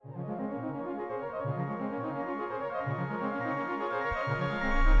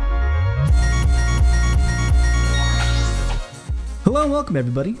Hello and welcome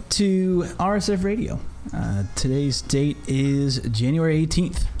everybody to RSF Radio. Today's date is January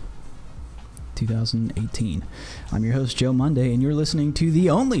 18th, 2018. I'm your host, Joe Monday, and you're listening to the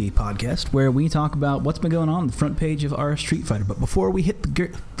only podcast where we talk about what's been going on the front page of our Street Fighter. But before we hit the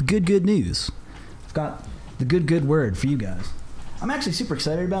good news, I've got the good word for you guys. I'm actually super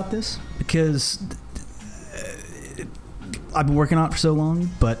excited about this because I've been working on it for so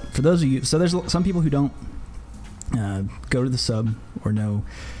long, but for those of you, so there's some people who don't go to the sub or know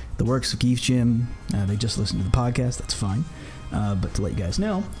the works of Geef's Gym. They just listen to the podcast. That's fine. But to let you guys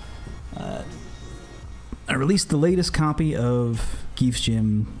know, I released the latest copy of Geef's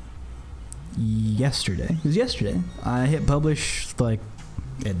Gym yesterday. It was yesterday. I hit publish like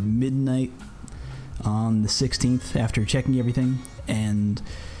at midnight on the 16th after checking everything, and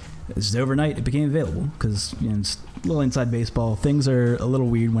this is overnight. It became available because it's a little inside baseball. Things are a little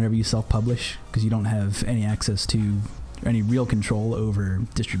weird whenever you self-publish because you don't have any access to or any real control over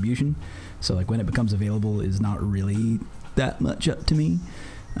distribution. So like when it becomes available is not really that much up to me.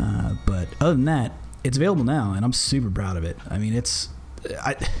 But other than that, it's available now, and I'm super proud of it. I mean,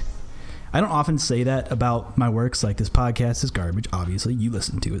 I don't often say that about my works. Like, this podcast is garbage. Obviously, you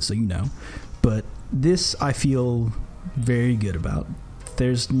listen to it, so you know. But this I feel very good about.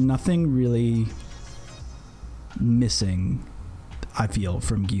 There's nothing really missing, I feel,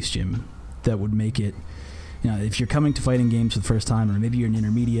 from Geef's Gym that would make it, if you're coming to fighting games for the first time, or maybe you're an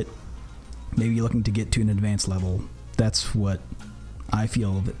intermediate, maybe you're looking to get to an advanced level, that's what I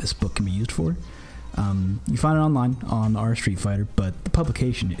feel that this book can be used for. You find it online on our Street Fighter, but the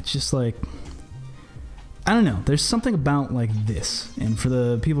publication, it's just like, I don't know, there's something about like this, and for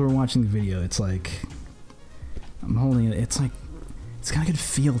the people who are watching the video, it's like, I'm holding it, it's like, it's got a good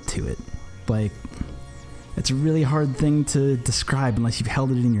feel to it. Like, it's a really hard thing to describe unless you've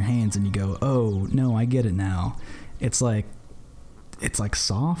held it in your hands and you go, oh, no, I get it now. It's like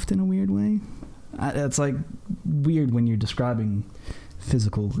soft in a weird way. It's like weird when you're describing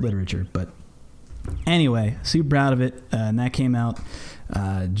physical literature. But anyway, super proud of it. And that came out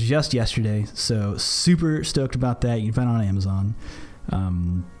just yesterday. So super stoked about that. You can find it on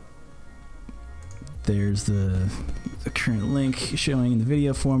Amazon. There's the current link showing in the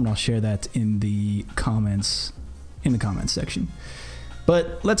video form, and I'll share that in the comments section.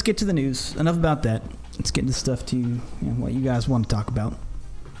 But let's get to the news. Enough about that. Let's get into stuff to what you guys want to talk about,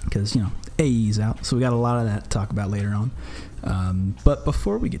 because AE's out, so we got a lot of that to talk about later on. But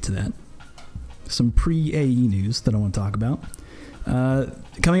before we get to that, some pre-AE news that I want to talk about.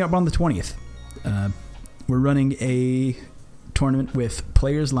 Coming up on the 20th, we're running a tournament with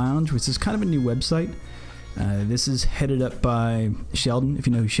Players Lounge, which is kind of a new website. This is headed up by Sheldon. If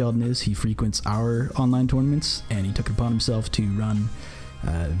you know who Sheldon is, he frequents our online tournaments, and he took it upon himself to run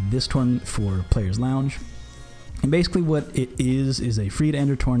this tournament for Players Lounge. And basically what it is a free to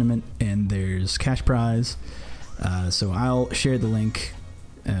enter tournament, and there's cash prize. So I'll share the link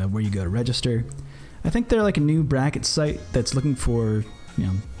where you go to register. I think they're like a new bracket site that's looking for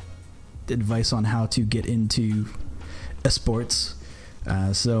advice on how to get into sports,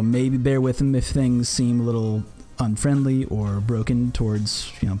 so maybe bear with them if things seem a little unfriendly or broken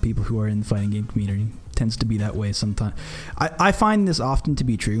towards people who are in the fighting game community. Tends to be that way sometimes. I find this often to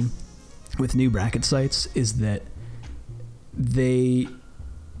be true with new bracket sites, is that none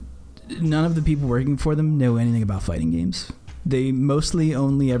of the people working for them know anything about fighting games. They mostly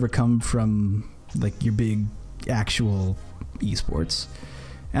only ever come from like your big actual esports,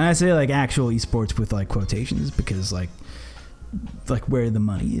 and I say like actual esports with like quotations, because like where the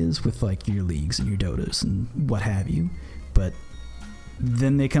money is with like your leagues and your Dotas and what have you. But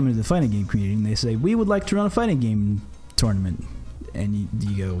then they come into the fighting game community and they say, we would like to run a fighting game tournament, and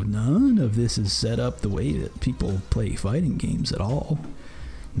you go, none of this is set up the way that people play fighting games at all.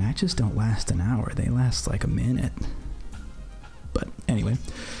 Matches don't last an hour, they last like a minute. But anyway,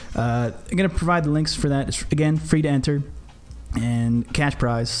 I'm going to provide the links for that. It's, again, free to enter and cash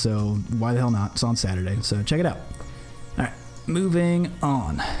prize, so why the hell not? It's on Saturday, so check it out. Alright, moving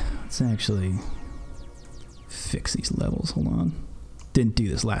on. Let's actually fix these levels. Hold on. Didn't do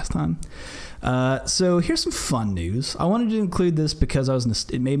this last time. So here's some fun news. I wanted to include this because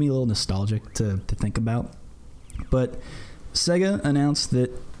it made me a little nostalgic to think about. But Sega announced that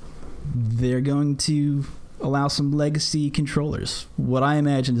they're going to allow some legacy controllers. What I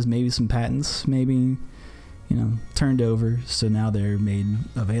imagine is maybe some patents, maybe turned over, so now they're made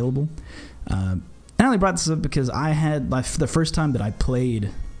available. I only brought this up because I had the first time that I played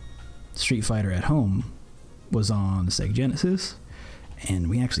Street Fighter at home was on the Sega Genesis, and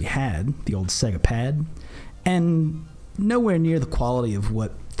we actually had the old Sega Pad, and nowhere near the quality of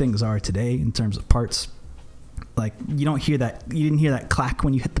what things are today in terms of parts. Like, you didn't hear that clack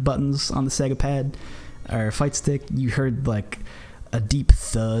when you hit the buttons on the Sega pad or fight stick. You heard like a deep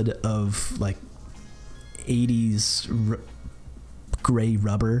thud of like 80s gray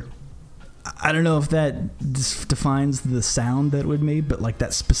rubber. I don't know if that defines the sound that it would make, but like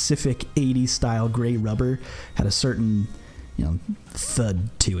that specific 80s style gray rubber had a certain, thud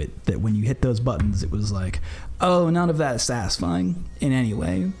to it that when you hit those buttons, it was like, oh, none of that is satisfying in any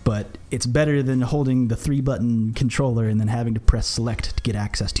way, but it's better than holding the 3-button controller and then having to press select to get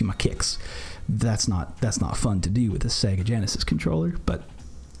access to my kicks. That's not fun to do with a Sega Genesis controller, but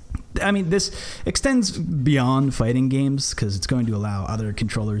I mean, this extends beyond fighting games because it's going to allow other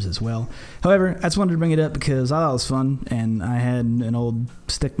controllers as well. However, I just wanted to bring it up because I thought it was fun, and I had an old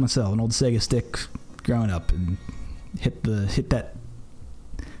stick myself, an old Sega stick growing up, and hit that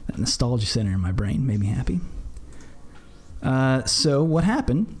nostalgia center in my brain. Made me happy. So what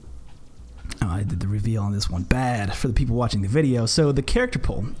happened? Oh, I did the reveal on this one. Bad for the people watching the video. So the character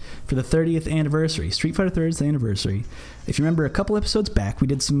poll for the 30th anniversary, Street Fighter 30th anniversary. If you remember a couple episodes back,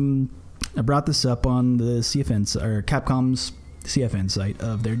 I brought this up on the CFN, or Capcom's CFN site,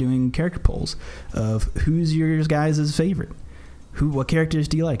 of they're doing character polls of who's your guys' favorite. What characters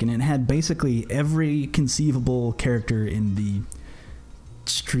do you like? And it had basically every conceivable character in the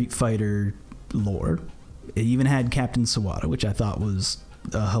Street Fighter lore. It even had Captain Sawada, which I thought was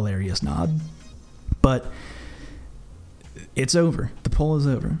a hilarious nod. But it's over. The poll is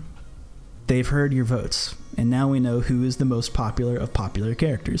over. They've heard your votes, and now we know who is the most popular of popular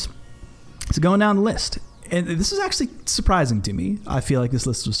characters. So going down the list, and this is actually surprising to me. I feel like this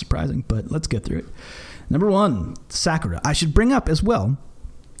list was surprising, but let's get through it. Number 1, Sakura. I should bring up as well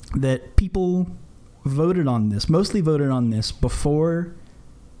that people mostly voted on this before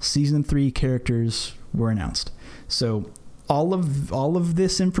Season 3 characters were announced. So all of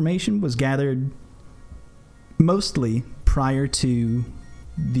this information was gathered mostly prior to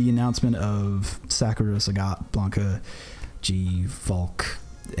the announcement of Sakura, Sagat, Blanca, G, Volk,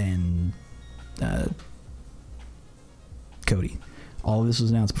 and Cody. All of this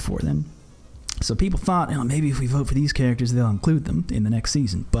was announced before then. So people thought, maybe if we vote for these characters, they'll include them in the next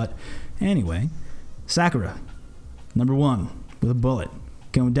season. But anyway, Sakura, number 1 with a bullet.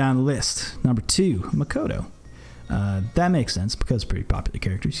 Going down the list, number 2, Makoto. That makes sense because it's a pretty popular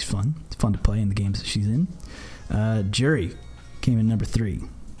character. She's fun. It's fun to play in the games that she's in. Juri came in number 3.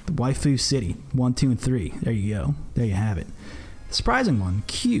 The Waifu City, 1, 2, and 3. There you go. There you have it. The surprising one,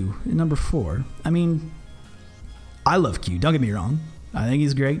 Q, in number 4. I mean, I love Q. Don't get me wrong. I think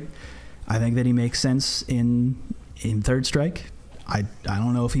he's great. I think that he makes sense in Third Strike. I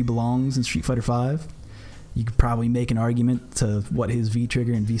don't know if he belongs in Street Fighter V. You could probably make an argument to what his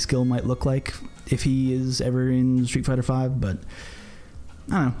V-trigger and V-skill might look like if he is ever in Street Fighter V, but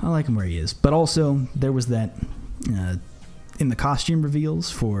I don't know. I like him where he is. But also, there was that in the costume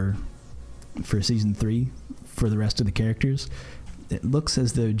reveals for Season 3 for the rest of the characters, it looks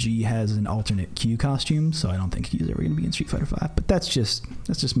as though G has an alternate Q costume, so I don't think he's ever going to be in Street Fighter V. But that's just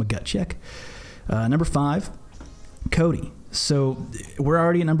my gut check. Number 5, Cody. So we're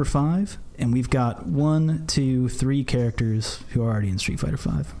already at number 5, and we've got 1, 2, 3 characters who are already in Street Fighter V.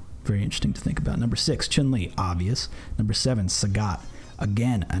 Very interesting to think about. Number 6, Chun-Li, obvious. Number 7, Sagat,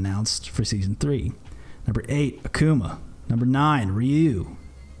 again announced for Season 3. Number 8, Akuma. Number 9, Ryu.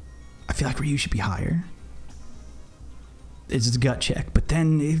 I feel like Ryu should be higher. It's just a gut check. But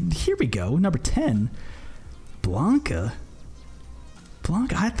then, here we go. Number 10, Blanca.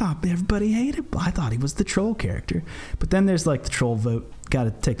 I thought everybody hated. I thought he was the troll character. But then there's like the troll vote. Got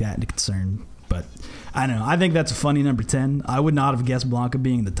to take that into concern. But I don't know. I think that's a funny number 10. I would not have guessed Blanca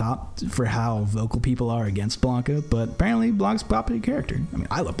being the top for how vocal people are against Blanca. But apparently Blanca's a popular character. I mean,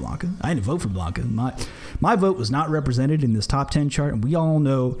 I love Blanca. I didn't vote for Blanca. My vote was not represented in this top 10 chart. And we all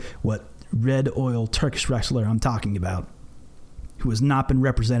know what red oil Turkish wrestler I'm talking about, who has not been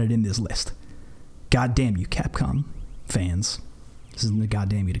represented in this list. God damn you, Capcom fans. This isn't a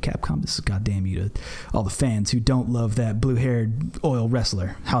goddamn you to Capcom. This is a goddamn you to all the fans who don't love that blue-haired oil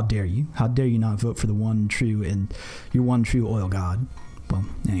wrestler. How dare you? How dare you not vote for the one true oil god? Well,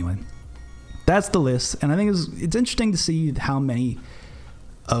 anyway, that's the list, and I think it's interesting to see how many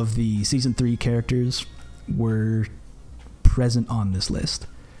of the Season 3 characters were present on this list.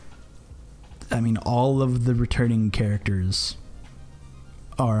 I mean, all of the returning characters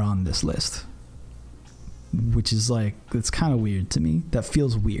are on this list, which is like, it's kind of weird to me. That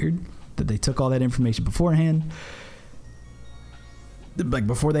feels weird that they took all that information beforehand, like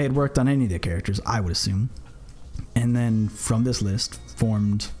before they had worked on any of the characters, I would assume, and then from this list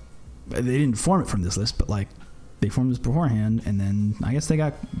they didn't form it from this list, but like They formed this beforehand, and then I guess they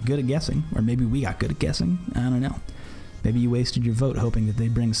got good at guessing, or maybe we got good at guessing. I don't know. Maybe you wasted your vote hoping that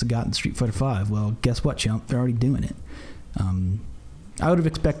they'd bring Sagat in Street Fighter V. Well, guess what, chump? They're already doing it. I would have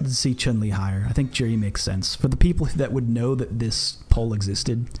expected to see Chun-Li higher. I think Juri makes sense. For the people that would know that this poll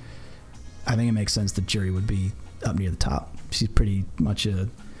existed, I think it makes sense that Juri would be up near the top. She's pretty much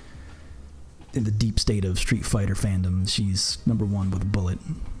in the deep state of Street Fighter fandom. She's number one with a bullet,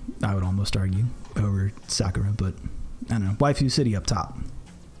 I would almost argue, over Sakura. But I don't know. Waifu City up top.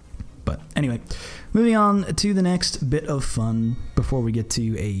 But anyway, moving on to the next bit of fun before we get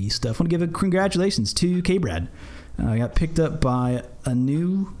to AE stuff. I want to give a congratulations to K-Brad. I got picked up by a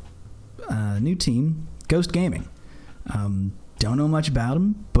new team, Ghost Gaming. Don't know much about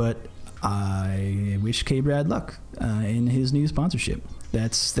him, but I wish K-Brad luck in his new sponsorship.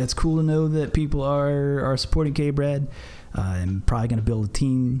 That's cool to know that people are supporting K-Brad. I'm probably going to build a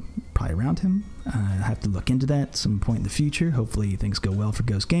team probably around him. I have to look into that at some point in the future. Hopefully things go well for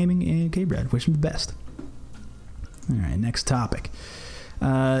Ghost Gaming and K-Brad. Wish him the best. All right, next topic.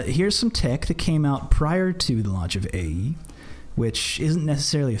 Here's some tech that came out prior to the launch of AE, which isn't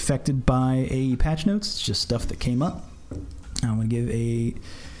necessarily affected by AE patch notes. It's just stuff that came up. I want to give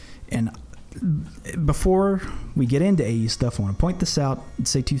before we get into AE stuff, I want to point this out and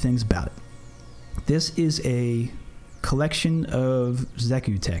say two things about it. This is a collection of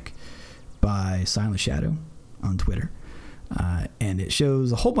Zeku tech by Silent Shadow on Twitter. And it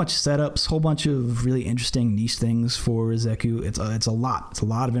shows a whole bunch of setups, whole bunch of really interesting niche things for Zeku. It's a lot. It's a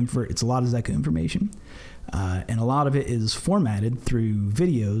lot of Zeku information, and a lot of it is formatted through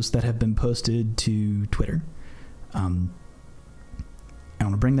videos that have been posted to Twitter. I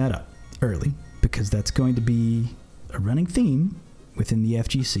want to bring that up early because that's going to be a running theme within the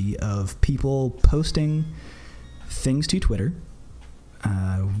FGC of people posting things to Twitter,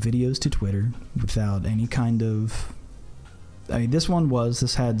 videos to Twitter without any kind of. I mean, this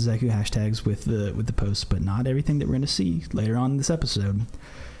had Zeku hashtags with the posts, but not everything that we're going to see later on in this episode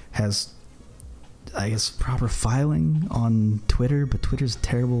has, I guess, proper filing on Twitter, but Twitter's a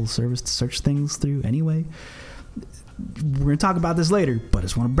terrible service to search things through anyway. We're going to talk about this later, but I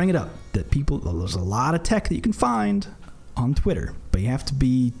just want to bring it up that there's a lot of tech that you can find on Twitter, but you have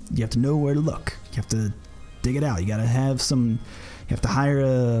to know where to look. You have to dig it out. You have to hire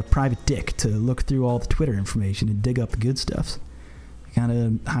a private dick to look through all the Twitter information and dig up the good stuff. You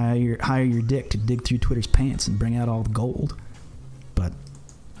kind of hire your dick to dig through Twitter's pants and bring out all the gold. But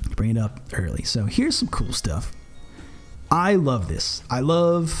bring it up early. So here's some cool stuff. I love this. I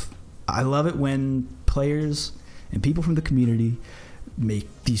love it when players and people from the community make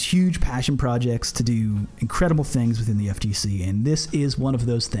these huge passion projects to do incredible things within the FGC, and this is one of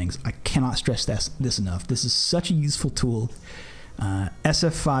those things. I cannot stress this enough. This is such a useful tool.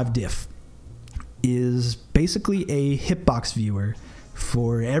 SF5 Diff is basically a hitbox viewer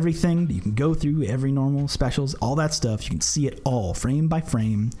for everything. You can go through every normal specials, all that stuff. You can see it all frame by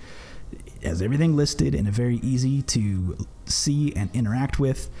frame. It has everything listed and a very easy to see and interact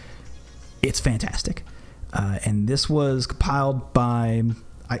with. It's fantastic. And this was compiled by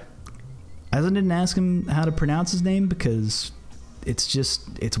I didn't ask him how to pronounce his name because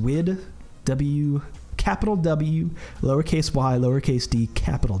it's WID, W, capital W, lowercase y, lowercase d,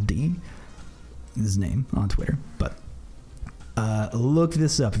 capital D is his name on Twitter. But look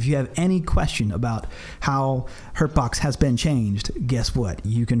this up. If you have any question about how Hurtbox has been changed, guess what?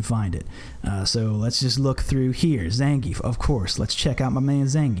 You can find it. So let's just look through here. Zangief, of course. Let's check out my man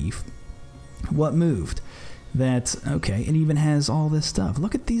Zangief. What moved? Okay, it even has all this stuff.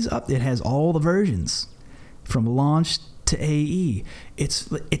 Look at these up. It has all the versions from launch to AE.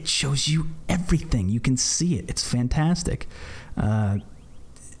 It shows you everything. You can see it. It's fantastic.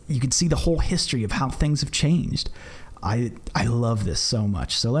 You can see the whole history of how things have changed. I love this so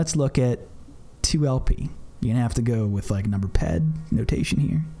much. So let's look at 2LP. You're going to have to go with like number ped notation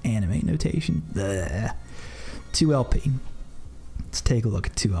here. Animate notation. 2LP. Let's take a look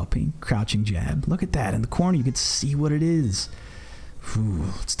at 2LP. Crouching jab. Look at that. In the corner, you can see what it is. Ooh,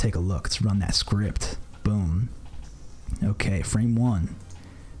 let's take a look. Let's run that script. Boom. Okay, frame 1.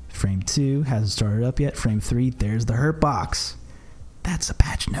 Frame 2 hasn't started up yet. Frame 3, there's the hurt box. That's a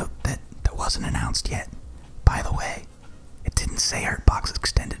patch note that wasn't announced yet. By the way, it didn't say hurt box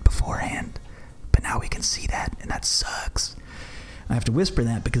extended beforehand, but now we can see that, and that sucks. I have to whisper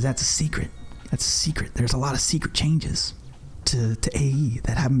that because that's a secret. That's a secret. There's a lot of secret changes to AE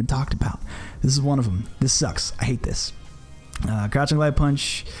that haven't been talked about. This is one of them. This sucks. I hate this. Crouching glide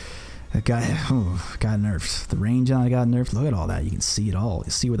punch. That guy got nerfed. The range on it got nerfed. Look at all that. You can see it all.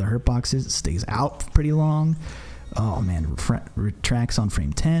 You see where the hurt box is. It stays out pretty long. oh man, retracts on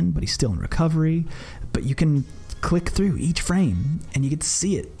frame 10, but he's still in recovery. But you can click through each frame and you get to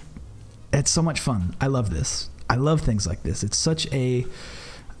see it. It's so much fun. I love this. I love things like this. It's such a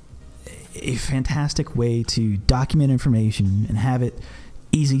fantastic way to document information and have it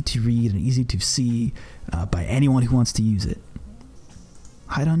easy to read and easy to see by anyone who wants to use it.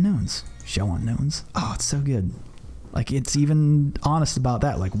 Hide unknowns, show unknowns. Oh, it's so good. Like, it's even honest about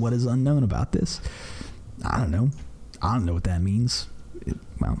that. Like, what is unknown about this? I don't know. I don't know what that means.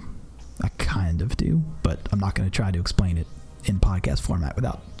 Well, I kind of do, but I'm not going to try to explain it in podcast format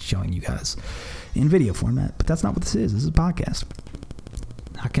without showing you guys in video format. But that's not what this is. This is a podcast.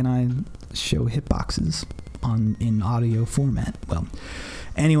 How can I show hitboxes in audio format? Well,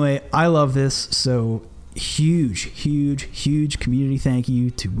 anyway, I love this. So huge community thank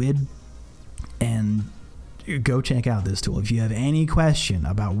you to WID, and go check out this tool. If you have any question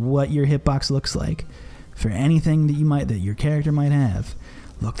about what your hitbox looks like for anything that your character might have,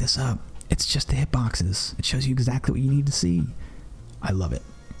 look this up. It's just the hitboxes. It shows you exactly what you need to see. I love it.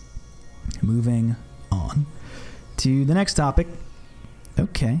 Moving on to the next topic.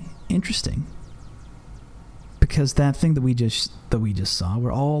 Okay, interesting. Because that thing that we just saw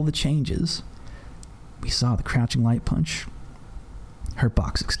were all the changes. We saw the crouching light punch.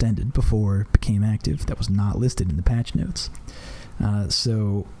 Hurtbox extended before it became active. That was not listed in the patch notes.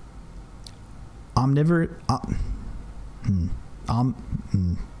 So Ominous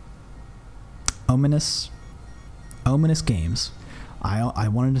Games. I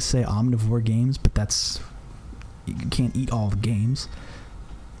wanted to say Omnivore Games, but you can't eat all the games.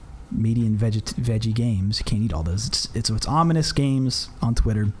 Meaty and veggie games, you can't eat all those. It's Ominous Games on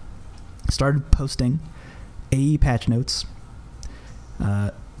Twitter. Started posting AE patch notes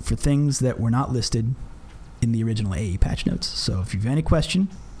for things that were not listed in the original AE patch notes. So if you have any question,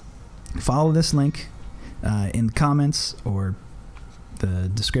 follow this link in the comments or the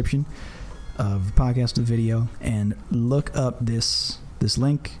description of the podcast or the video and look up this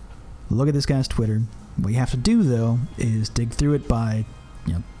link. Look at this guy's Twitter. What you have to do, though, is dig through it by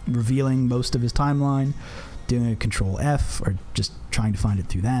revealing most of his timeline, doing a Control F, or just trying to find it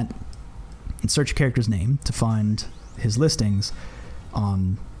through that, and search your character's name to find his listings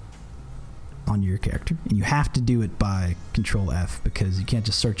on your character. And you have to do it by Control F because you can't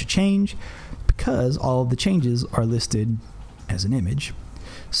just search a change, because all of the changes are listed as an image.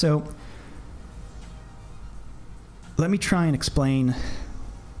 So let me try and explain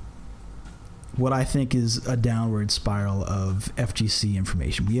what I think is a downward spiral of FGC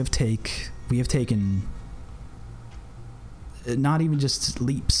information. We have taken not even just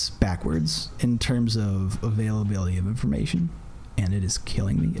leaps backwards in terms of availability of information, and it is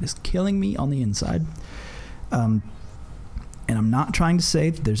killing me. It is killing me on the inside. And I'm not trying to say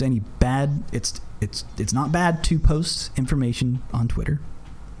that there's any bad. It's not bad to post information on Twitter.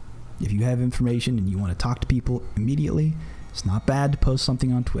 If you have information and you want to talk to people immediately, it's not bad to post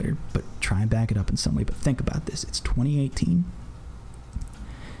something on Twitter, but try and back it up in some way. But think about this. It's 2018,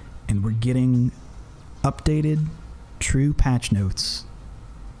 and we're getting updated, true patch notes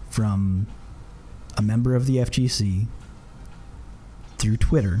from a member of the FGC through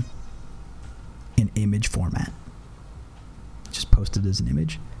Twitter in image format. Just posted as an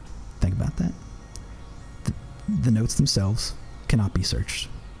image. Think about that. The notes themselves cannot be searched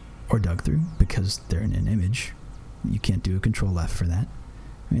or dug through because they're in an image. You can't do a Control F for that.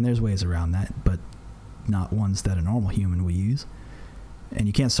 I mean, there's ways around that, but not ones that a normal human will use. And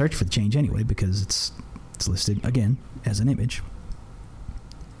you can't search for the change anyway because it's listed, again, as an image.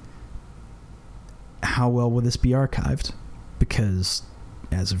 How well will this be archived? Because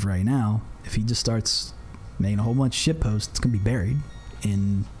as of right now, if he just starts making a whole bunch of shitposts, it's going to be buried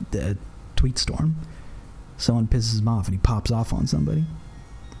in the tweet storm. Someone pisses him off and he pops off on somebody.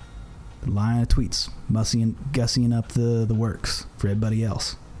 The line of tweets, gussying up the works for everybody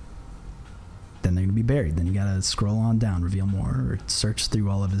else. Then they're going to be buried. Then you got to scroll on down, reveal more, or search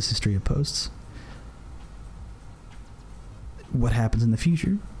through all of his history of posts. What happens in the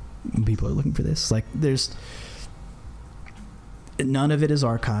future when people are looking for this? Like, none of it is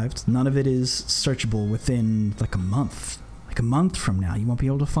archived. None of it is searchable within like a month. Like a month from now, you won't be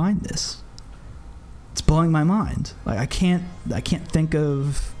able to find this. It's blowing my mind. Like, I can't think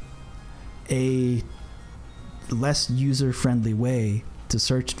of a less user-friendly way to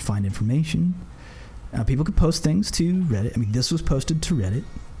search and find information. People could post things to Reddit. I mean, this was posted to Reddit,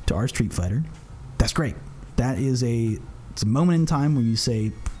 to our Street Fighter. That's great. That is it's a moment in time where you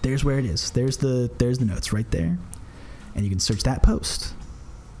say, there's where it is. There's the notes right there. And you can search that post.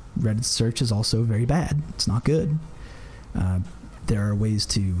 Reddit search is also very bad. It's not good. There are ways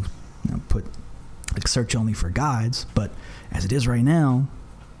to put like search only for guides. But as it is right now,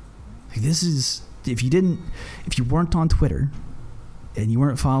 this is, if you weren't on Twitter and you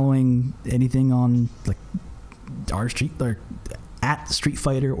weren't following anything on like at Street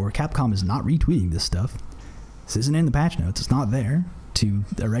Fighter, or Capcom is not retweeting this stuff. This isn't in the patch notes. It's not there to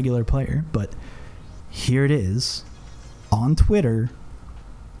a regular player, but here it is on Twitter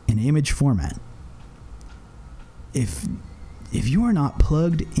in image format. If you are not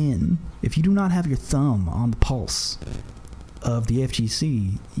plugged in, if you do not have your thumb on the pulse of the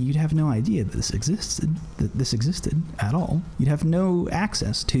FGC, you'd have no idea that this existed at all. You'd have no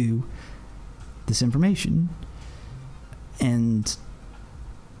access to this information. And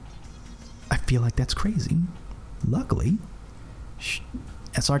I feel like that's crazy. Luckily,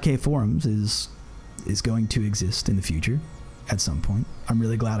 SRK Forums is going to exist in the future at some point. I'm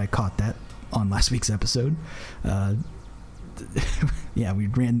really glad I caught that on last week's episode. Yeah, we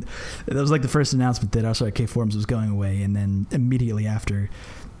ran. That was like the first announcement that SRK Forums was going away, and then immediately after,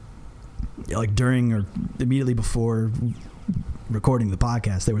 like during or immediately before recording the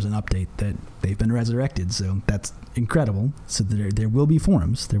podcast, there was an update that they've been resurrected. So that's incredible. So there will be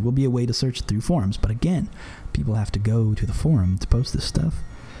forums. There will be a way to search through forums. But again, people have to go to the forum to post this stuff.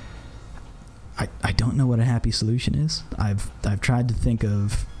 I don't know what a happy solution is. I've tried to think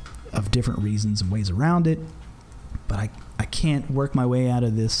of different reasons and ways around it, but I can't work my way out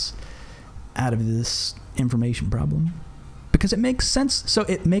of this information problem, because it makes sense. So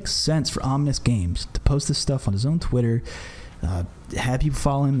it makes sense for Ominous Games to post this stuff on his own Twitter, have people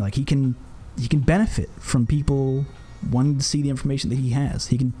follow him. Like he can benefit from people wanting to see the information that he has.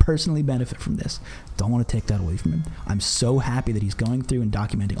 He can personally benefit from this. Don't want to take that away from him. I'm so happy that he's going through and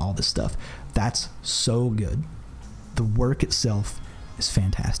documenting all this stuff. That's so good. The work itself is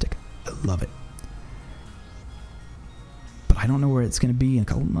fantastic. I love it. But I don't know where it's going to be in a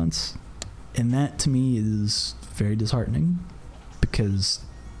couple of months. And that to me is very disheartening, because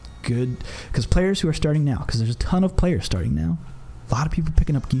players who are starting now, because there's a ton of players starting now. A lot of people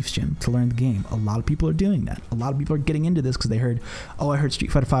picking up Geef's Gym to learn the game. A lot of people are doing that. A lot of people are getting into this because they heard, I heard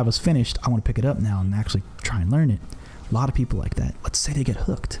Street Fighter V was finished. I want to pick it up now and actually try and learn it. A lot of people like that. Let's say they get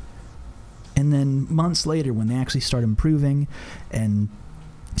hooked. And then months later, when they actually start improving and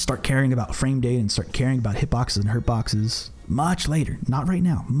start caring about frame data and start caring about hitboxes and hurtboxes, much later, not right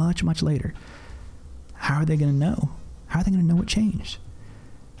now, much, much later, how are they going to know? How are they going to know what changed?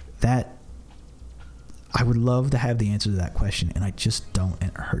 That, I would love to have the answer to that question, and I just don't,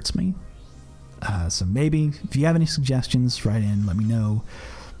 and it hurts me. So maybe, if you have any suggestions, write in, let me know.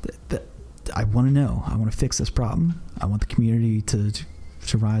 That I want to know. I want to fix this problem. I want the community to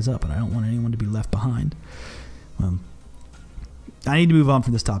rise up, and I don't want anyone to be left behind. I need to move on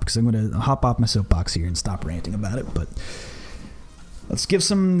from this topic, because I'm going to hop off my soapbox here and stop ranting about it, but let's give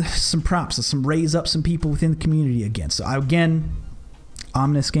some props. Let's raise up some people within the community again. So again,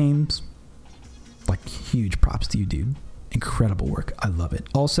 Ominous Games, like, huge props to you, dude. Incredible work. I love it.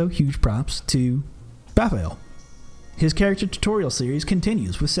 Also, huge props to Raphael. His character tutorial series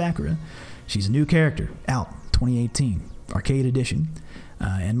continues with Sakura. She's a new character, out 2018, arcade edition.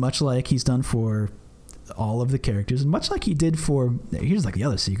 And much like he's done for all of the characters, and much like he did for, here's like the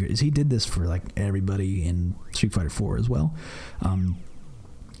other secret, is he did this for like everybody in Street Fighter 4 as well.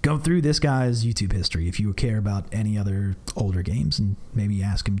 Go through this guy's YouTube history if you care about any other older games, and maybe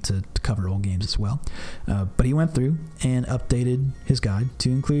ask him to cover old games as well. But he went through and updated his guide to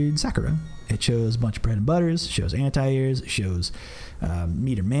include Sakura. It shows a bunch of bread and butters, shows anti-airs, shows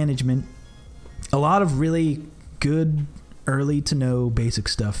meter management, a lot of really good early to know basic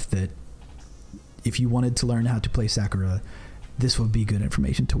stuff that if you wanted to learn how to play Sakura, this would be good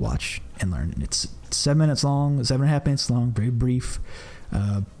information to watch and learn. And it's 7 minutes long, 7.5 minutes long, very brief,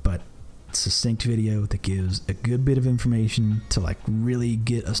 but succinct video that gives a good bit of information to like really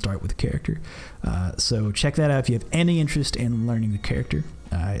get a start with the character. So check that out if you have any interest in learning the character.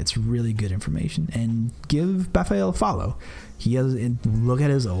 It's really good information, and give Raphael a follow. He has, look at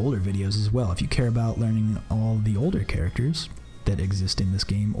his older videos as well if you care about learning all the older characters that exist in this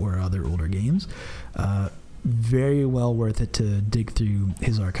game or other older games. Very well worth it to dig through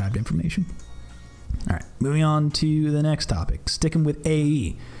his archived information. All right, moving on to the next topic, sticking with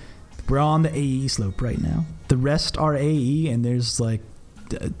AE. We're on the AE slope right now. The rest are AE, and there's like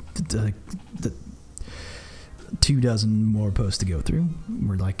 24 more posts to go through.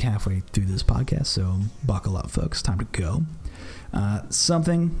 We're like halfway through this podcast, so buckle up, folks. Time to go.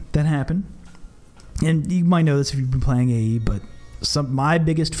 Something that happened, and you might know this if you've been playing AE, but my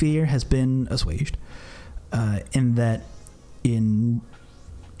biggest fear has been assuaged. In that in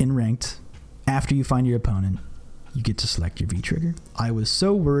ranked, after you find your opponent, you get to select your V-trigger. I was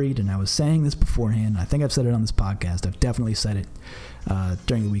so worried, and I was saying this beforehand. I think I've said it on this podcast. I've definitely said it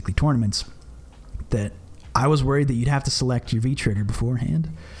during the weekly tournaments, that I was worried that you'd have to select your V-trigger beforehand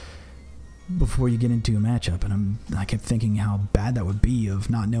before you get into a matchup. And I kept thinking how bad that would be of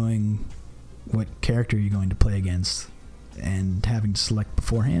not knowing what character you're going to play against and having to select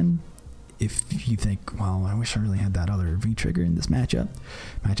beforehand. If you think, well, I wish I really had that other V-trigger in this matchup.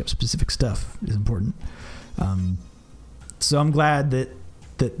 Matchup-specific stuff is important. So I'm glad that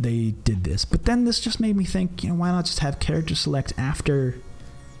they did this. But then this just made me think, why not just have character select after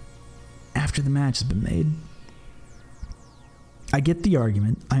the match has been made? I get the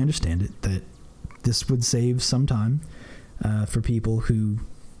argument. I understand it, that this would save some time for people who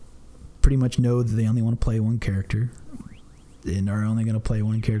pretty much know that they only want to play one character and are only going to play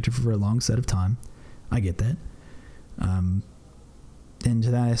one character for a long set of time. I get that. And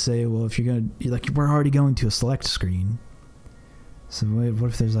to that I say, well, if you're we're already going to a select screen. So what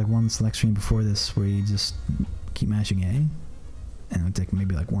if there's one select screen before this where you just keep mashing A, and it would take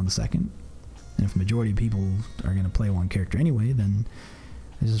maybe 1 second. And if the majority of people are going to play one character anyway, then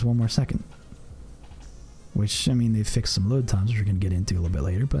there's just 1 more second. Which, they've fixed some load times, which we're going to get into a little bit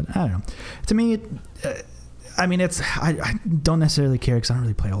later. But I don't know. To me, I don't necessarily care because I don't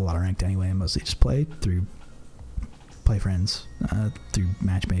really play a whole lot of ranked anyway. I mostly just play friends, through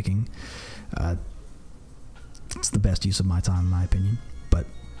matchmaking. It's the best use of my time, in my opinion. But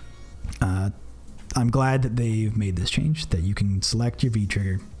I'm glad that they've made this change, that you can select your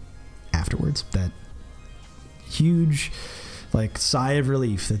V-trigger afterwards. That huge sigh of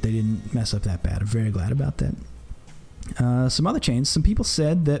relief that they didn't mess up that bad. I'm very glad about that. Some other changes. Some people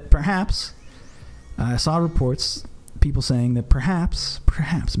said that perhaps, I saw reports, people saying that perhaps,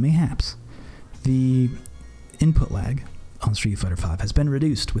 mayhaps, the input lag on Street Fighter V has been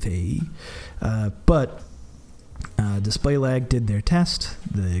reduced with AE. But Display Lag did their test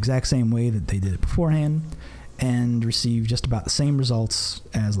the exact same way that they did it beforehand and received just about the same results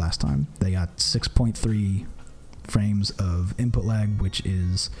as last time. They got 6.3 frames of input lag, which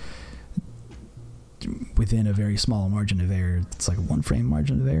is within a very small margin of error. It's like a 1 frame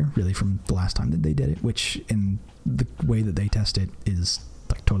margin of error, really, from the last time that they did it, which in the way that they test it is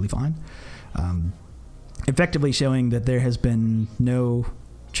totally fine. Effectively showing that there has been no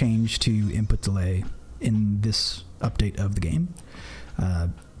change to input delay in this update of the game.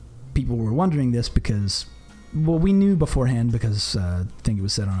 People were wondering this because, well, we knew beforehand because I think it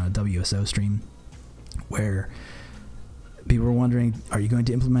was said on a WSO stream where people were wondering, are you going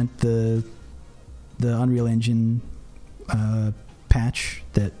to implement the Unreal Engine patch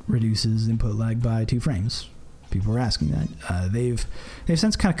that reduces input lag by 2 frames? People were asking that. They've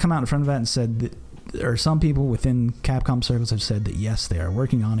since kind of come out in front of that and said that, or some people within Capcom circles have said that yes, they are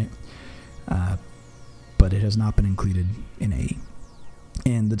working on it, but it has not been included in AE.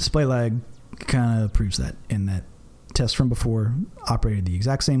 And the display lag kind of proves that, in that tests from before operated the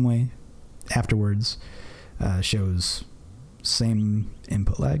exact same way. Afterwards, shows same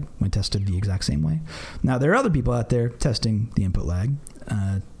input lag when tested the exact same way. Now, there are other people out there testing the input lag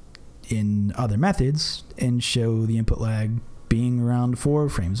in other methods and show the input lag being around 4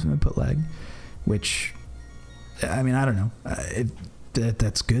 frames of input lag, which, I don't know.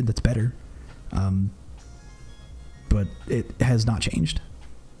 That's good. That's better. But it has not changed.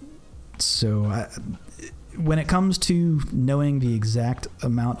 So when it comes to knowing the exact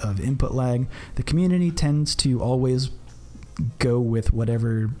amount of input lag, the community tends to always go with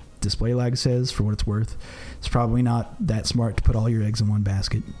whatever display lag says for what it's worth. It's probably not that smart to put all your eggs in one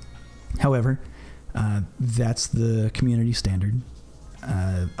basket. However, that's the community standard.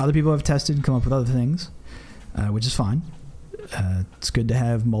 Other people have tested and come up with other things, which is fine. It's good to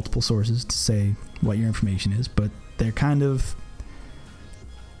have multiple sources to say what your information is, but they're kind of,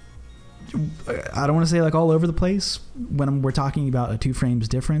 I don't want to say all over the place when we're talking about a 2 frames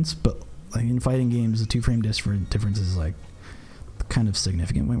difference, but in fighting games, the 2 frame difference is kind of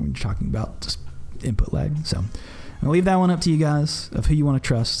significant when we're talking about just input lag. So I'm gonna leave that one up to you guys of who you want to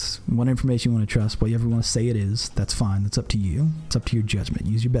trust, what information you want to trust, what you ever want to say it is. That's fine. That's up to you. It's up to your judgment.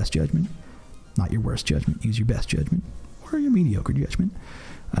 Use your best judgment, not your worst judgment. Use your best judgment or your mediocre judgment,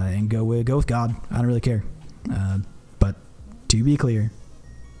 and go with God. I don't really care. But to be clear,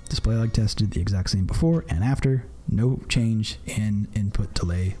 display lag tested the exact same before and after. No change in input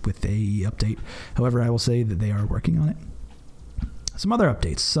delay with the AE update. However, I will say that they are working on it. Some other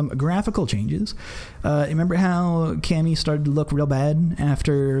updates, some graphical changes. Remember how Cammy started to look real bad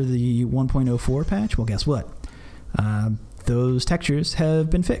after the 1.04 patch? Well, guess what? Those textures have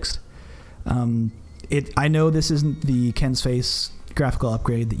been fixed. I know this isn't the Ken's face graphical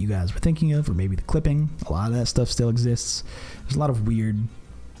upgrade that you guys were thinking of, or maybe the clipping. A lot of that stuff still exists. There's a lot of weird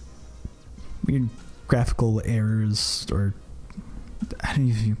graphical errors, or I don't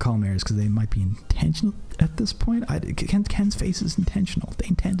even know if you call them errors because they might be intentional at this point. Ken's face is intentional. They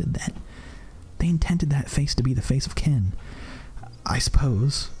intended that. They intended that face to be the face of Ken. I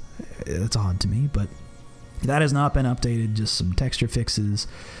suppose. It's odd to me, but that has not been updated. Just some texture fixes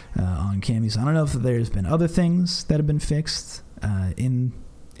on cameos. I don't know if there's been other things that have been fixed in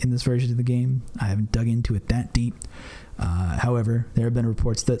this version of the game. I haven't dug into it that deep. However, there have been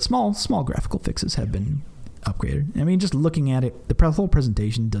reports that small graphical fixes have been upgraded. I mean, just looking at it, the whole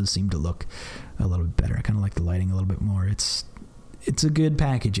presentation does seem to look a little bit better. I kind of like the lighting a little bit more. It's a good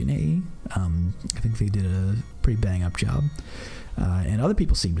package in AE. I think they did a pretty bang up job. And other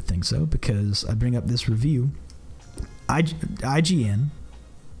people seem to think so, because I bring up this review. IGN,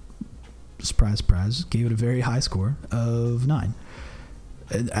 surprise, surprise, gave it a very high score of 9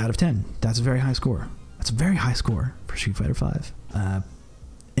 out of 10. That's a very high score. That's a very high score for Street Fighter V.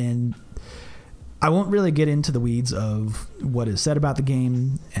 And I won't really get into the weeds of what is said about the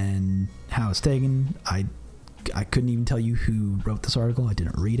game and how it's taken. I couldn't even tell you who wrote this article. I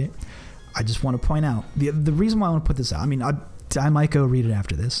didn't read it. I just want to point out the reason why I want to put this out. I mean, I might go read it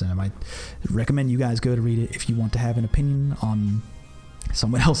after this, and I might recommend you guys go to read it if you want to have an opinion on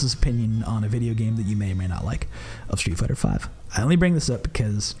someone else's opinion on a video game that you may or may not like of Street Fighter V. I only bring this up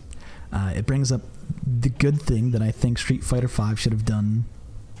because it brings up the good thing that I think Street Fighter V should have done,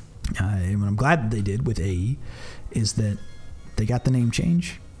 and what I'm glad that they did with AE, is that they got the name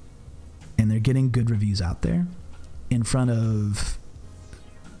change, and they're getting good reviews out there in front of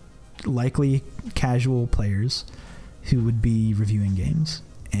likely casual players who would be reviewing games.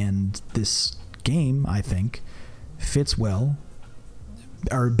 And this game, I think, fits well,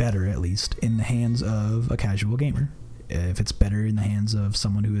 or better at least, in the hands of a casual gamer. If it's better in the hands of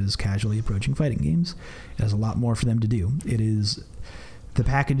someone who is casually approaching fighting games, it has a lot more for them to do. It is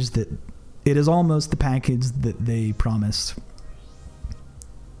almost the package that they promised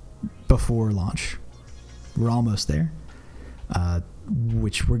before launch. We're almost there.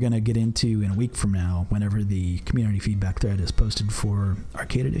 Which we're going to get into in a week from now, whenever the community feedback thread is posted for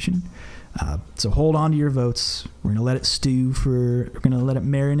Arcade Edition. So hold on to your votes. We're going to let it stew we're going to let it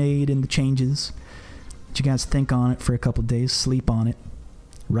marinate in the changes. Let you guys think on it for a couple days, sleep on it,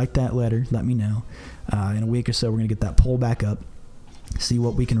 write that letter, let me know. In a week or so, we're going to get that poll back up, see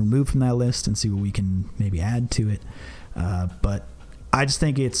what we can remove from that list, and see what we can maybe add to it. But I just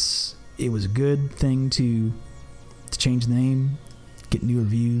think it was a good thing to change the name, get new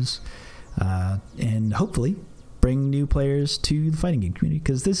reviews, and hopefully bring new players to the fighting game community,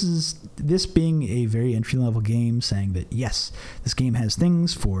 because this being a very entry-level game, saying that yes, this game has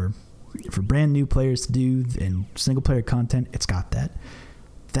things for brand new players to do and single player content. It's got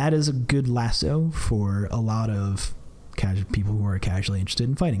that is a good lasso for a lot of casual people who are casually interested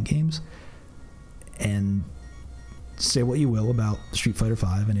in fighting games. And say what you will about Street Fighter V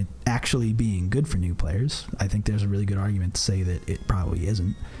and it actually being good for new players, I think there's a really good argument to say that it probably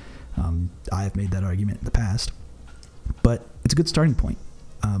isn't. I have made that argument in the past, but it's a good starting point.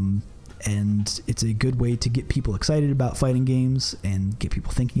 And it's a good way to get people excited about fighting games and get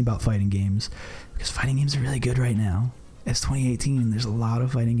people thinking about fighting games, because fighting games are really good right now. It's 2018, and there's a lot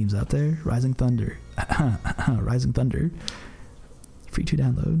of fighting games out there. Rising Thunder, free to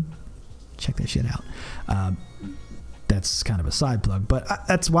download. Check that shit out. That's kind of a side plug, but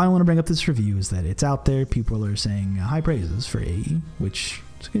that's why I want to bring up this review, is that it's out there. People are saying high praises for AE, which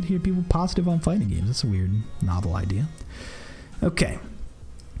it's good to hear people positive on fighting games. That's a weird, novel idea. Okay.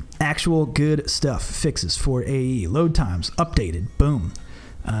 Actual good stuff. Fixes for AE. Load times updated. Boom.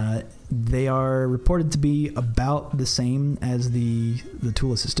 They are reported to be about the same as the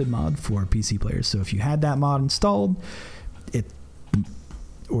tool assisted mod for PC players. So if you had that mod installed,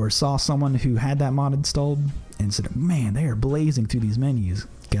 or saw someone who had that mod installed and said, man, they are blazing through these menus,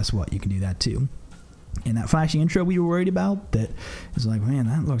 guess what? You can do that too. And that flashy intro we were worried about, that is like, man,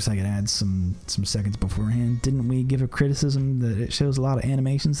 that looks like it adds some seconds beforehand. Didn't we give a criticism that it shows a lot of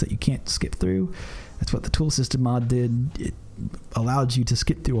animations that you can't skip through? That's what the tool assisted mod did. It allowed you to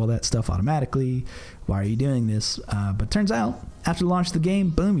skip through all that stuff automatically. Why are you doing this? But turns out, after the launch of the game,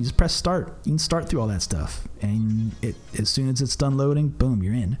 boom, you just press start. You can start through all that stuff. And as soon as it's done loading, boom,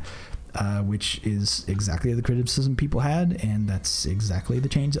 you're in. Which is exactly the criticism people had, and that's exactly the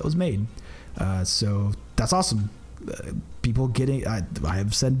change that was made. So that's awesome. People getting, I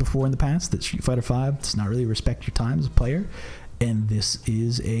have said before in the past that Street Fighter V does not really respect your time as a player, and this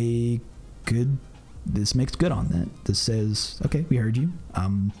makes good on that. This says, okay, we heard you.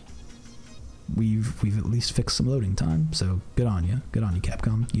 we've at least fixed some loading time. So good on you,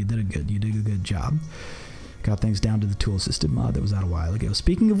 Capcom. You did a good job. Got things down to the tool system mod that was out a while ago.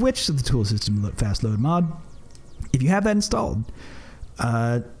 Speaking of which, the tool system fast load mod, if you have that installed,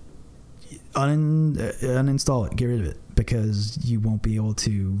 uninstall it, get rid of it, because you won't be able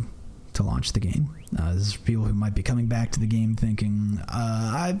to launch the game. This is for people who might be coming back to the game thinking,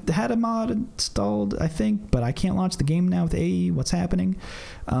 I've had a mod installed, I think, but I can't launch the game now with AE. What's happening?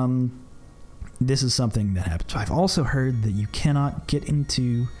 This is something that happens. I've also heard that you cannot get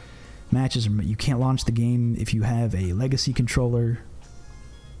into matches, or you can't launch the game if you have a legacy controller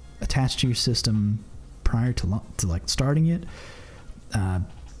attached to your system prior to like starting it.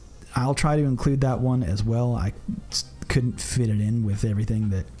 I'll try to include that one as well. I couldn't fit it in with everything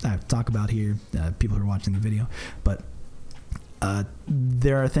that I talk about here, people who are watching the video, but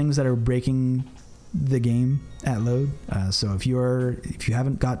there are things that are breaking the game at load. So if you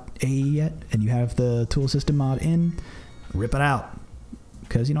haven't got AE yet and you have the tool system mod in, rip it out,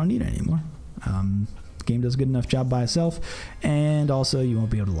 because you don't need it anymore. The game does a good enough job by itself, and also you won't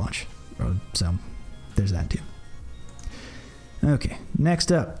be able to launch. So there's that too. Okay,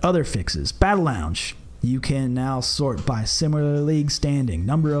 next up, other fixes. Battle Lounge. You can now sort by similar league standing,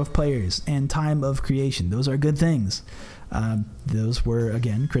 number of players, and time of creation. Those are good things. Those were,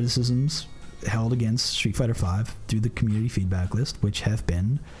 again, criticisms held against Street Fighter V through the community feedback list, which have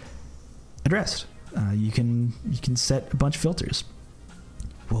been addressed. You can set a bunch of filters.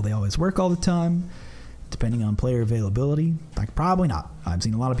 Will they always work all the time? Depending on player availability, like probably not. I've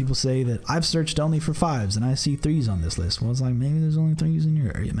seen a lot of people say that I've searched only for 5s and I see 3s on this list. Well, it's like, maybe there's only 3s in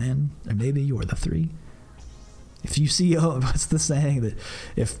your area, man. Or maybe you're the 3. If you see, what's the saying that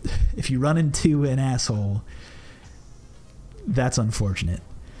if you run into an asshole, that's unfortunate.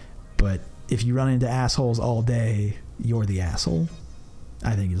 But if you run into assholes all day, you're the asshole,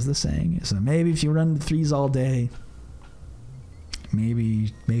 I think is the saying. So maybe if you run into 3s all day,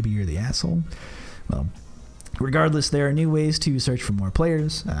 maybe you're the asshole. Well, regardless, there are new ways to search for more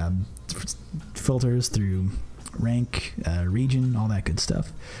players, filters through rank, region, all that good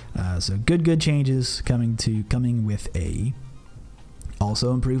stuff. So good changes coming with a.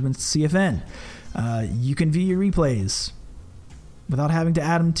 Also improvements to CFN. You can view your replays without having to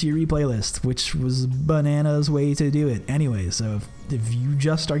add them to your replay list, which was bananas way to do it anyway. So if you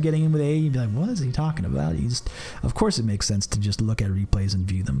just start getting in with A, you'd be like, what is he talking about? Of course it makes sense to just look at replays and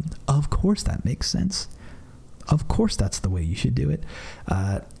view them. Of course that makes sense. Of course that's the way you should do it.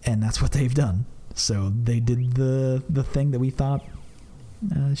 And that's what they've done. So they did the thing that we thought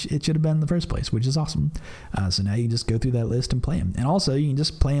it should have been in the first place, which is awesome. So now you can just go through that list and play them. And also you can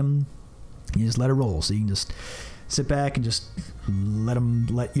just play them, you just let it roll. So you can just sit back and just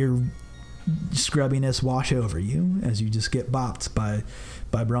let your scrubbiness wash over you as you just get bopped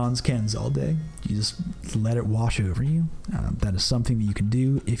by bronze Kens all day. You just let it wash over you. That is something that you can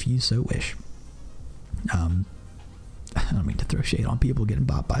do if you so wish. I don't mean to throw shade on people getting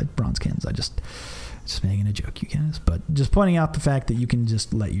bopped by bronze Kens. Just making a joke, you guys. But just pointing out the fact that you can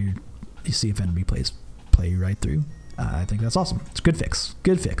just let your CFN replays play right through. I think that's awesome. It's a good fix.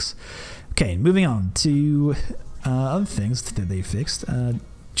 Good fix. Okay, moving on to other things that they fixed.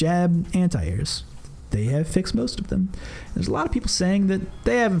 Jab anti-airs. They have fixed most of them. There's a lot of people saying that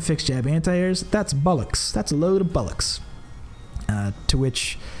they haven't fixed jab anti-airs. That's bollocks. That's a load of bollocks. To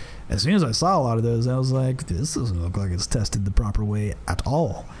which, as soon as I saw a lot of those, I was like, this doesn't look like it's tested the proper way at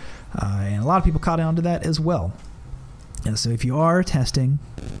all. And a lot of people caught on to that as well. And so if you are testing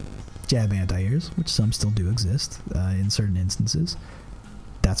jab anti-airs, which some still do exist in certain instances,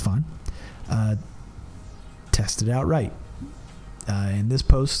 that's fine. Test it out right. And this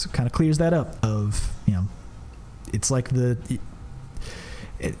post kind of clears that up of, it's like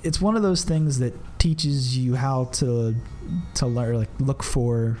it's one of those things that teaches you how to learn, like look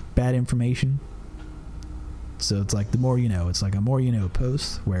for bad information. So it's like the more you know. It's like a more you know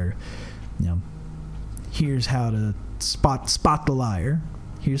post where, here's how to spot the liar.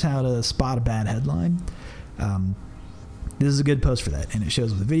 Here's how to spot a bad headline. This is a good post for that, and it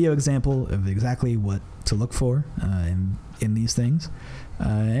shows with a video example of exactly what to look for in these things.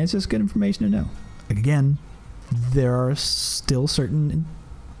 And it's just good information to know. Like, again, there are still certain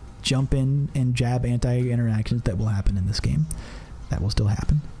jump in and jab anti-interactions that will happen in this game. That will still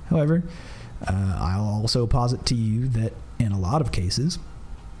happen. However, I'll also posit to you that in a lot of cases,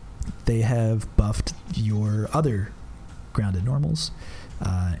 they have buffed your other grounded normals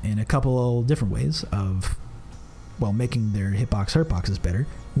in a couple different ways of, making their hitbox hurtboxes better,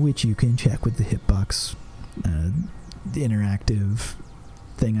 which you can check with the hitbox the interactive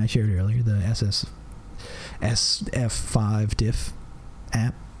thing I shared earlier, the SF5 diff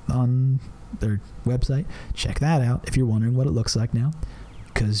app. on their website. Check that out if you're wondering what it looks like now,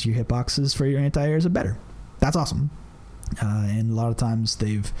 because your hitboxes for your anti-airs are better. That's awesome. And a lot of times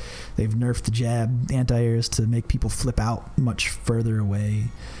they've nerfed the jab anti-airs to make people flip out much further away.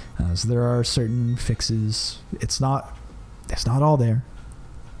 So there are certain fixes. It's not all there.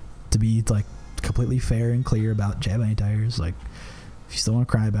 To be like completely fair and clear about jab anti-airs, like if you still want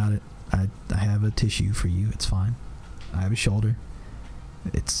to cry about it, I have a tissue for you. It's fine. I have a shoulder.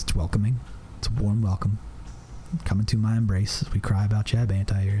 It's welcoming. It's a warm welcome. Come into my embrace as we cry about jab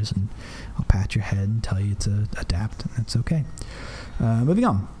anti-airs, and I'll pat your head and tell you to adapt, and that's okay. Moving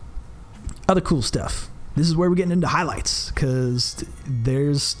on. Other cool stuff. This is where we're getting into highlights, because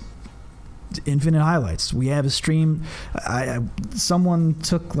there's infinite highlights. We have a stream. Someone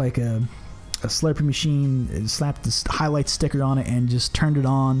took like a Slurpee machine and slapped this highlight sticker on it and just turned it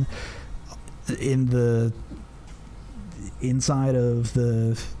on in the inside of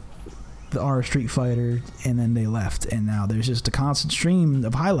the R Street Fighter, and then they left, and now there's just a constant stream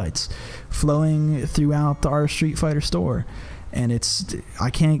of highlights flowing throughout the R Street Fighter store. And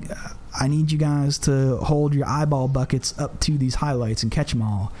I need you guys to hold your eyeball buckets up to these highlights and catch them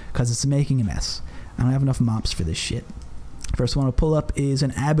all, because it's making a mess. I don't have enough mops for this shit. First one to pull up is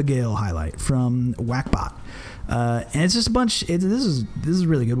an Abigail highlight from Whackbot, and it's just a bunch. This is a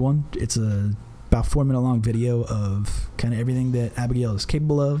really good one. It's a about 4-minute long video of kind of everything that Abigail is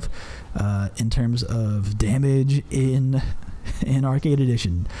capable of in terms of damage in Arcade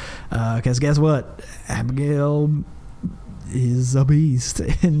Edition. Because guess what? Abigail is a beast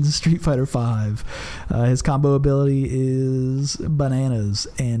in Street Fighter V. His combo ability is bananas,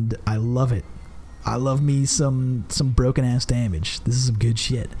 and I love it. I love me some broken ass damage. This is some good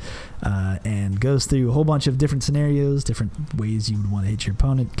shit, and goes through a whole bunch of different scenarios, different ways you would want to hit your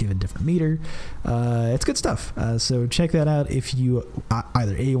opponent, give a different meter. It's good stuff. So check that out if you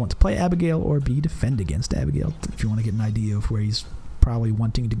either A, want to play Abigail, or B, defend against Abigail. If you want to get an idea of where he's probably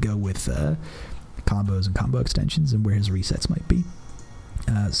wanting to go with combos and combo extensions and where his resets might be.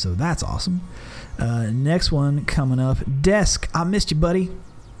 So that's awesome. Next one coming up, Desk. I missed you, buddy.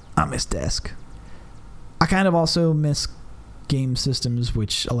 I miss Desk. I kind of also miss game systems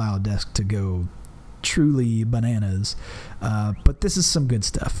which allow Desk to go truly bananas, but this is some good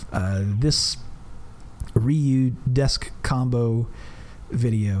stuff. This Ryu Desk combo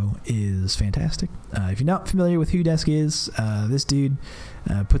video is fantastic. If you're not familiar with who Desk is, this dude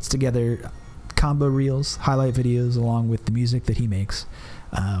puts together combo reels, highlight videos, along with the music that he makes,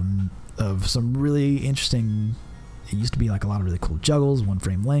 of some really interesting. It used to be like a lot of really cool juggles,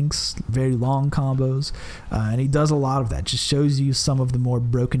 1-frame links, very long combos, and he does a lot of that. Just shows you some of the more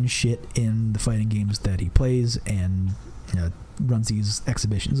broken shit in the fighting games that he plays and runs these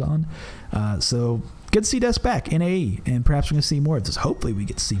exhibitions on. So good to see Desk back in AE, and perhaps we're going to see more of this. Hopefully we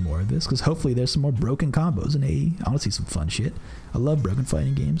get to see more of this, because hopefully there's some more broken combos in AE. I want to see some fun shit. I love broken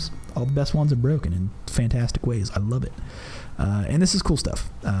fighting games. All the best ones are broken in fantastic ways. I love it. And this is cool stuff.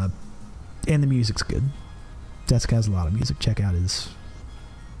 And the music's good. Desk has a lot of music. Check out his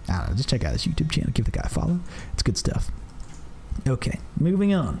YouTube channel. Give the guy a follow. It's good stuff. Okay,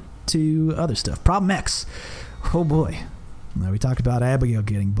 moving on to other stuff. Problem X. Oh boy. Now, we talked about Abigail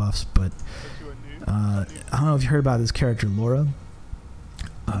getting buffs, but I don't know if you heard about this character, Laura.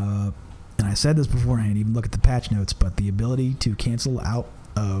 And I said this beforehand, even look at the patch notes, but the ability to cancel out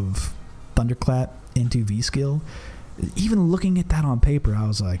of Thunderclap into V-Skill, even looking at that on paper, I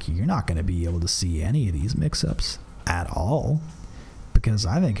was like, you're not going to be able to see any of these mix-ups at all, because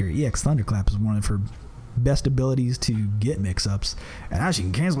I think her EX Thunderclap is one of her best abilities to get mix-ups, and now she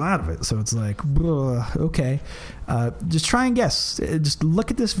can cancel out of it. So it's like, okay. Just try and guess. Just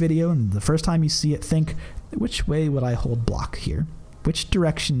look at this video, and the first time you see it, think, which way would I hold block here? Which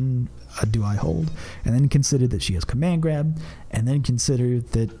direction do I hold? And then consider that she has command grab, and then consider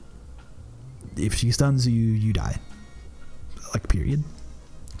that if she stuns you, you die. Like, period.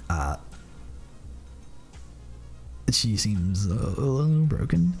 She seems a little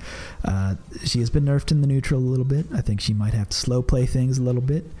broken. She has been nerfed in the neutral a little bit. I think she might have to slow play things a little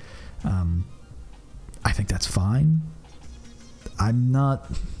bit. I think that's fine. I'm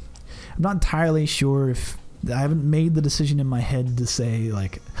not entirely sure if I haven't made the decision in my head to say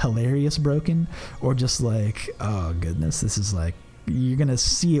like hilarious broken or just like, oh goodness, this is like, you're gonna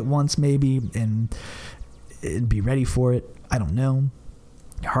see it once maybe and be ready for it. I don't know.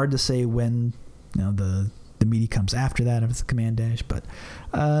 Hard to say when the meaty comes after that, if it's a command dash, but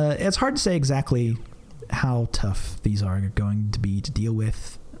it's hard to say exactly how tough these are going to be to deal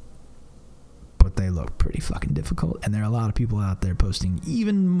with, but they look pretty fucking difficult, and there are a lot of people out there posting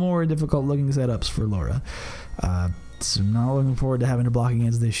even more difficult looking setups for Laura. So I'm not looking forward to having to block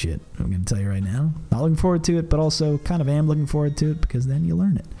against this shit. I'm going to tell you right now. Not looking forward to it, but also kind of am looking forward to it because then you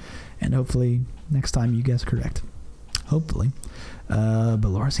learn it. And hopefully next time you guess correct. Hopefully. But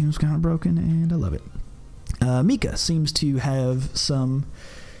Laura seems kind of broken, and I love it. Mika seems to have some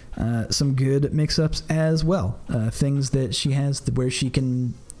good mix-ups as well. Things that she has where she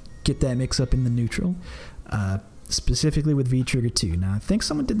can get that mix-up in the neutral. Specifically with V-Trigger 2. Now, I think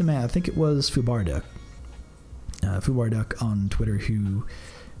someone did the math. I think it was Fubarduck on Twitter who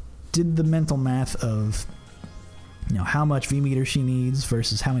did the mental math of how much V-meter she needs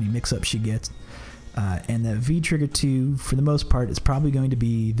versus how many mix-ups she gets. And that V-Trigger 2, for the most part, is probably going to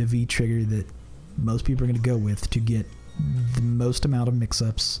be the V-Trigger that most people are going to go with to get the most amount of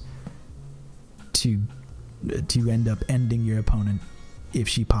mix-ups to end up ending your opponent if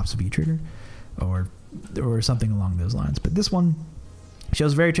she pops a V-Trigger or something along those lines. But this one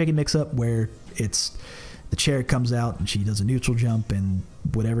shows a very tricky mix-up where it's the chair comes out and she does a neutral jump, and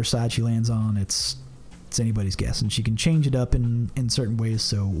whatever side she lands on, it's anybody's guess, and she can change it up in certain ways.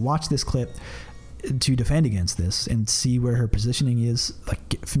 So watch this clip to defend against this and see where her positioning is, like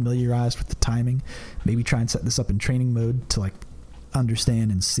get familiarized with the timing, maybe try and set this up in training mode to like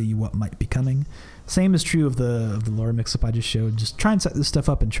understand and see what might be coming. Same is true of the Laura mix-up I just showed. Just try and set this stuff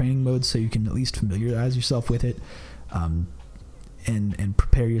up in training mode so you can at least familiarize yourself with it, and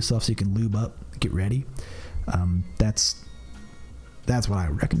prepare yourself so you can lube up, get ready. That's what I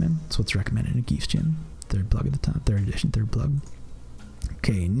would recommend. That's what's recommended in Geef's Gym. Third plug at the top, third edition, third plug.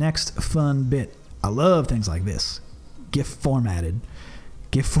 Okay, next fun bit. I love things like this. GIF formatted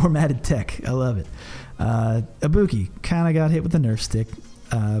tech. I love it. Ibuki kind of got hit with the Nerf stick,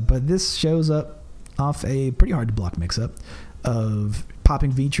 but this shows up off a pretty hard to block mix-up of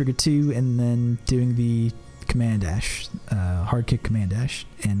popping V-Trigger 2 and then doing the command dash, hard kick command dash,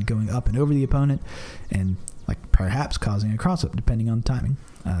 and going up and over the opponent and like perhaps causing a cross-up depending on the timing,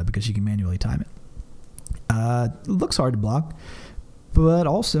 because you can manually time it. Looks hard to block, but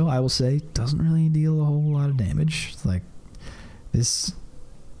also I will say doesn't really deal a whole lot of damage. Like this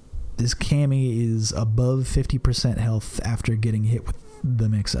Cammy is above 50% health after getting hit with the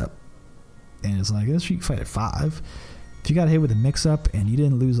mix-up. And it's like, this Street Fighter 5. If you got hit with a mix-up and you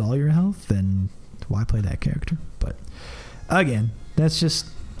didn't lose all your health, then why play that character? But again, that's just,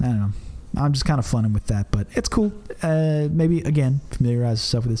 I don't know. I'm just kind of funning with that, but it's cool. Maybe, again, familiarize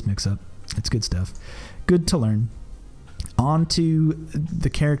yourself with this mix-up. It's good stuff. Good to learn. On to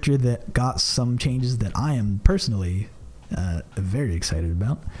the character that got some changes that I am personally very excited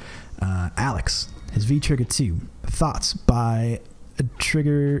about. Alex, his V-Trigger 2. Thoughts by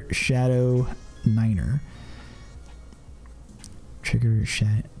Trigger Shadow Niner. Trigger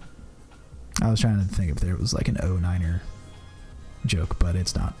Shadow. I was trying to think if there was like an O-Niner joke, but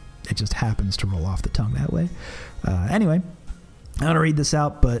it's not. It just happens to roll off the tongue that way. Anyway, I'm going to read this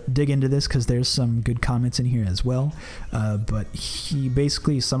out, but dig into this because there's some good comments in here as well. But he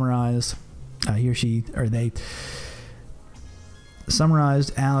basically summarized, he or she, or they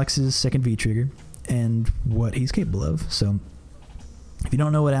summarized Alex's second V-Trigger and what he's capable of. So if you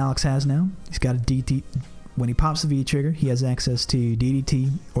don't know what Alex has now, he's got a DT. When he pops the V-Trigger, he has access to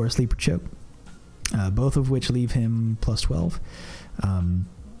DDT or a sleeper choke, both of which leave him plus 12.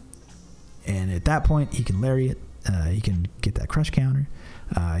 And at that point, he can lariat. He can get that crush counter.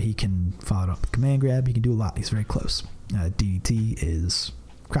 He can follow it up with command grab. He can do a lot. He's very close. DDT is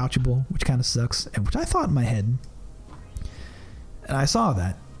crouchable, which kind of sucks, and which I thought in my head. And I saw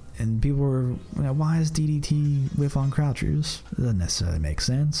that, and people were, why is DDT whiff on crouchers? It doesn't necessarily make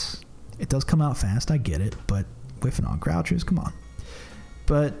sense. It does come out fast, I get it, but whiffing on crouchers, come on.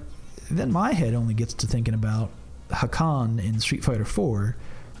 But then my head only gets to thinking about Hakan in Street Fighter 4,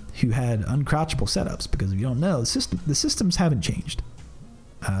 who had uncrouchable setups, because if you don't know, the systems haven't changed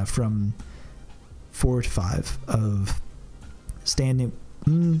from 4 to 5 of standing.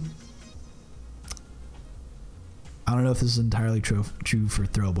 I don't know if this is entirely true for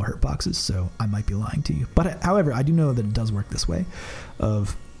throwable hurt boxes, so I might be lying to you. But however, I do know that it does work this way.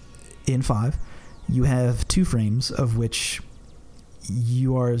 In 5, you have 2 frames of which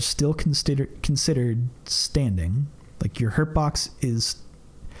you are still considered standing. Like your hurt box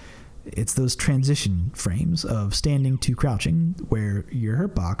it's those transition frames of standing to crouching where your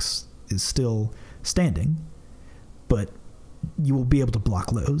hurt box is still standing, but you will be able to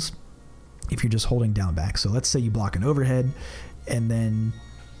block lows if you're just holding down back. So let's say you block an overhead, and then,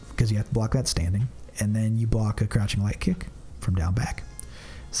 because you have to block that standing, and then you block a crouching light kick from down back.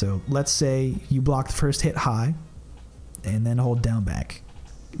 So let's say you block the first hit high, and then hold down back.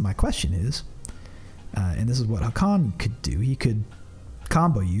 My question is, and this is what Hakan could do, he could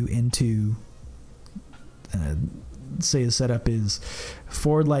combo you into say the setup is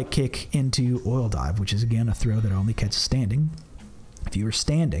forward light kick into oil dive, which is again a throw that only catches standing. If you were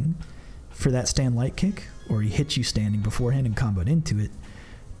standing for that stand light kick, or he hit you standing beforehand and comboed into it,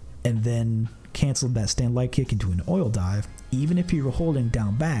 and then canceled that stand light kick into an oil dive, even if you were holding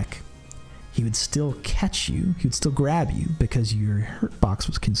down back, he would still catch you. He would still grab you because your hurt box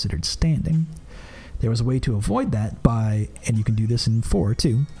was considered standing. There was a way to avoid that by, and you can do this in 4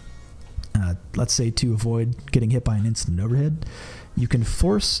 too. Let's say to avoid getting hit by an instant overhead, you can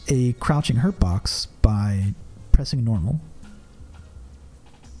force a crouching hurt box by pressing normal.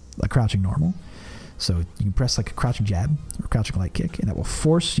 A crouching normal. So you can press like a crouching jab or crouching light kick, and that will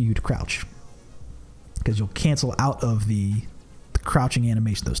force you to crouch. Because you'll cancel out of the crouching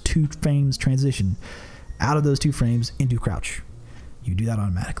animation. Those 2 frames transition out of those 2 frames into crouch. You do that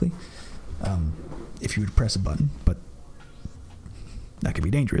automatically if you were to press a button, but that could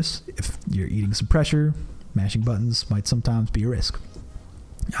be dangerous. If you're eating some pressure, mashing buttons might sometimes be a risk.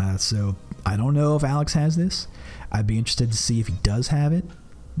 So I don't know if Alex has this. I'd be interested to see if he does have it.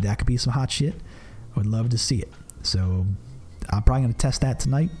 That could be some hot shit. I would love to see it. So I'm probably going to test that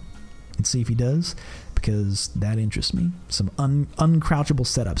tonight and see if he does, because that interests me. Some uncrouchable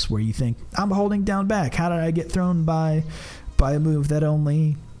setups where you think, I'm holding down back. How did I get thrown by a move that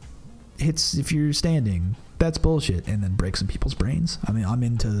only hits if you're standing? That's bullshit. And then break some people's brains. I mean, I'm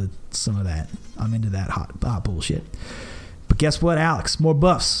into some of that. I'm into that hot bullshit. But guess what, Alex? More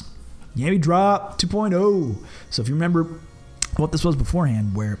buffs. Yami drop 2.0. So if you remember what this was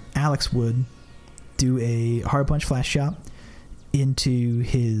beforehand, where Alex would do a hard punch flash shot into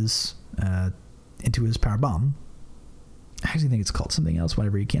his power bomb. I actually think it's called something else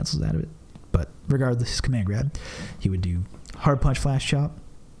whenever he cancels out of it. But regardless, his command grab, he would do hard punch flash shot,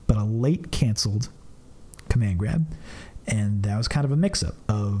 but a late canceled command grab. And that was kind of a mix-up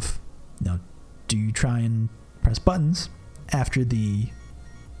of, do you try and press buttons after the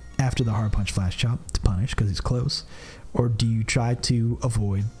hard punch flash chop to punish because he's close, or do you try to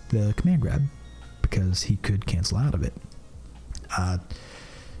avoid the command grab because he could cancel out of it?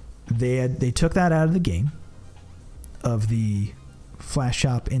 They took that out of the game of the flash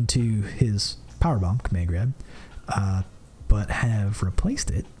chop into his powerbomb command grab, but have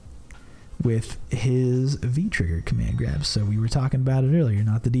replaced it with his V-trigger command grab. So we were talking about it earlier,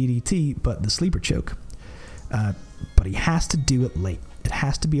 not the DDT, but the sleeper choke. But he has to do it late. It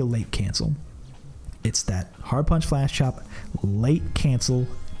has to be a late cancel. It's that hard punch flash chop, late cancel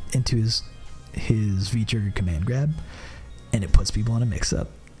into his V-trigger command grab, and it puts people in a mix-up.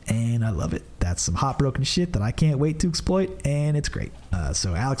 And I love it. That's some hot broken shit that I can't wait to exploit, and it's great.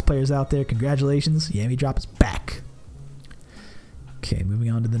 So Alex players out there, congratulations. Yami drop is back. Okay, moving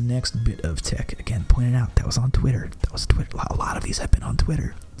on to the next bit of tech. Again, pointed out, that was on Twitter. That was Twitter. A lot of these have been on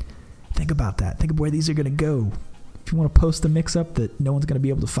Twitter. Think about that. Think of where these are going to go. If you want to post a mix-up that no one's going to be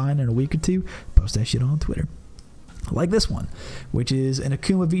able to find in a week or two, post that shit on Twitter. Like this one, which is an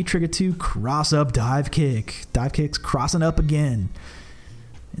Akuma V-Trigger 2 cross-up dive kick. Dive kicks crossing up again.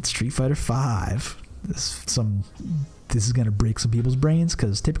 It's Street Fighter 5. This is going to break some people's brains,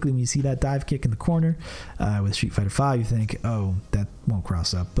 because typically when you see that dive kick in the corner with Street Fighter 5, you think, oh, that won't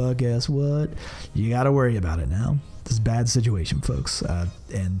cross up. But guess what? You got to worry about it now. This is a bad situation, folks.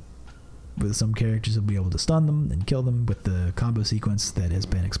 And with some characters, you'll be able to stun them and kill them with the combo sequence that has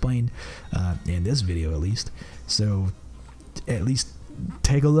been explained in this video, at least. So at least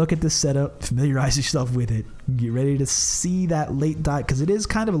take a look at this setup, familiarize yourself with it, get ready to see that late dive, because it is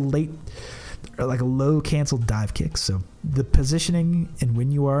kind of a late, or like a low canceled dive kick. So the positioning and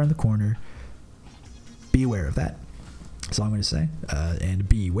when you are in the corner, be aware of that. That's all I'm going to say. And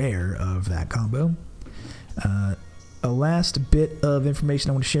beware of that combo. A last bit of information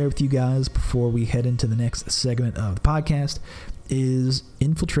I want to share with you guys before we head into the next segment of the podcast is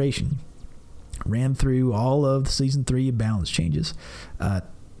Infiltration. Ran through all of the Season 3 balance changes.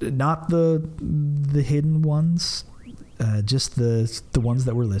 Not the hidden ones, just the ones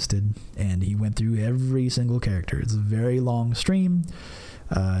that were listed. And he went through every single character. It's a very long stream,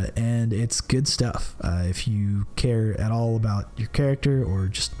 and it's good stuff. If you care at all about your character or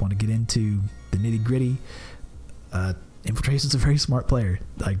just want to get into the nitty-gritty, Infiltration's a very smart player.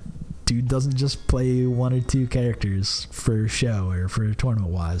 Like, dude doesn't just play one or two characters for show or for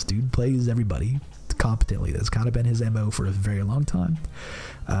tournament wise. Dude plays everybody competently. That's kind of been his MO for a very long time.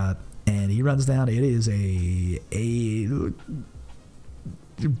 And he runs down. It is a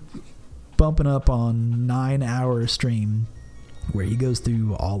bumping up on 9-hour stream where he goes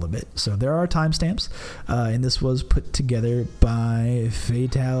through all of it. So there are timestamps, and this was put together by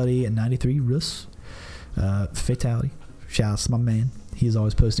Fatality at 93 Rus. Fatality. Shout out to my man. He is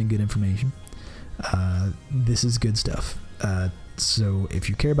always posting good information. This is good stuff. So if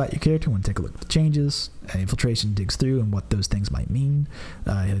you care about your character, want to take a look at the changes, Infiltration digs through and what those things might mean.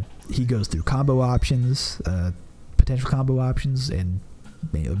 He goes through combo options, potential combo options, and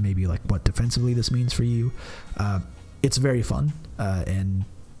maybe like what defensively this means for you. It's very fun, and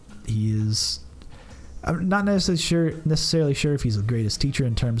he is... I'm not necessarily sure if he's the greatest teacher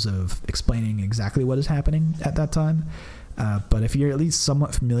in terms of explaining exactly what is happening at that time, but if you're at least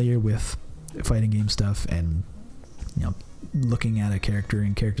somewhat familiar with fighting game stuff and looking at a character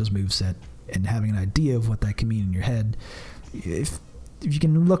and character's moveset and having an idea of what that can mean in your head, if you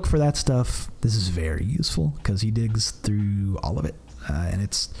can look for that stuff, this is very useful because he digs through all of it, and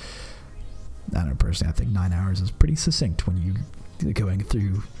it's, I don't know, personally I think 9 hours is pretty succinct when you're going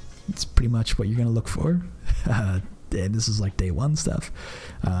through. It's pretty much what you're going to look for. And this is like day one stuff.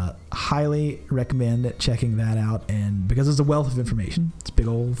 Highly recommend checking that out. And because it's a wealth of information, it's a big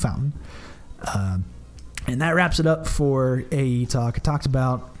old fountain. And that wraps it up for AE Talk. It talked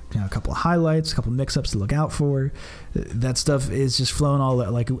about a couple of highlights, a couple of mix-ups to look out for. That stuff is just flowing all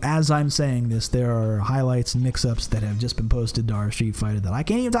that. Like, as I'm saying this, there are highlights and mix-ups that have just been posted to our Street Fighter that I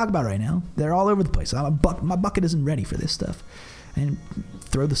can't even talk about right now. They're all over the place. My bucket isn't ready for this stuff. And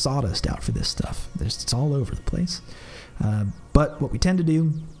throw the sawdust out for this stuff. It's all over the place. But what we tend to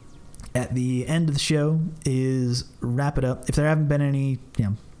do at the end of the show is wrap it up. If there haven't been any,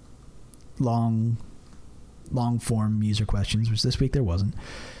 long form user questions, which this week there wasn't.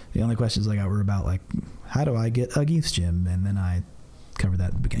 The only questions I got were about like, how do I get a Geef's Gym? And then I covered that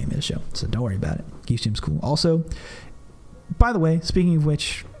at the beginning of the show. So don't worry about it. Geef's Gym's cool. Also, by the way, speaking of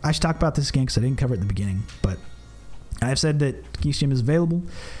which, I should talk about this again because I didn't cover it in the beginning, but I've said that Geef's Gym is available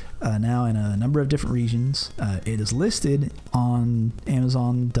now in a number of different regions. It is listed on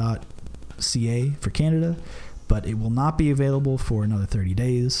Amazon.ca for Canada, but it will not be available for another 30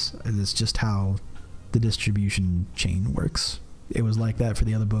 days. It's just how the distribution chain works. It was like that for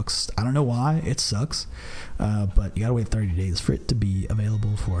the other books. I don't know why. It sucks. But you gotta wait 30 days for it to be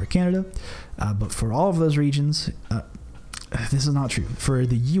available for Canada. But for all of those regions, this is not true. For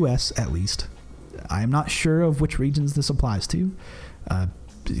the US, at least, I am not sure of which regions this applies to. It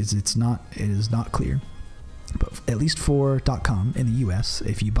is not clear. But at least for .com in the US,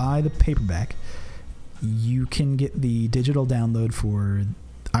 if you buy the paperback, you can get the digital download for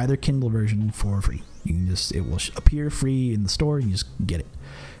either Kindle version for free. You can it will appear free in the store. You just get it.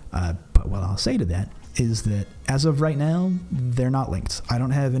 But what I'll say to that is that as of right now, they're not linked. I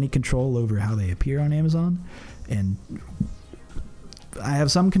don't have any control over how they appear on Amazon, and I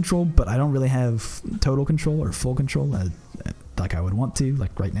have some control, but I don't really have total control or full control like I would want to.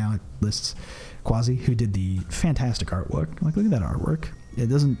 Like right now, it lists Quasi, who did the fantastic artwork. Like, look at that artwork. It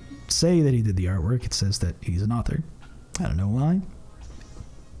doesn't say that he did the artwork. It says that he's an author. I don't know why.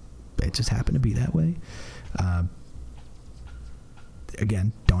 It just happened to be that way.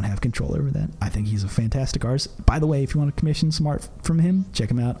 Again, don't have control over that. I think he's a fantastic artist. By the way, if you want to commission some art from him, check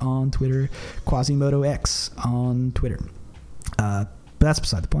him out on Twitter, QuasimotoX on Twitter. But that's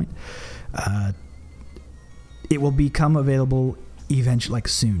beside the point. It will become available eventually, like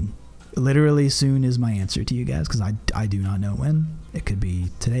soon. Literally soon is my answer to you guys, because I do not know when. It could be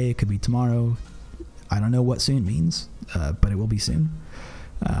today, it could be tomorrow. I don't know what soon means, but it will be soon.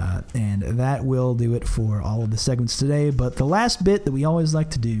 And that will do it for all of the segments today. But the last bit that we always like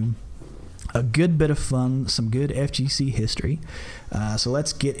to do, a good bit of fun, some good FGC history. So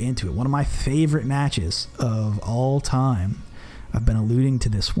let's get into it. One of my favorite matches of all time. I've been alluding to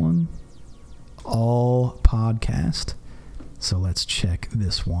this one all podcast. So let's check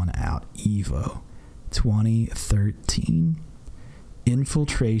this one out. EVO 2013.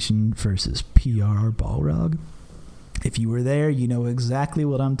 Infiltration versus PR Balrog. If you were there, you know exactly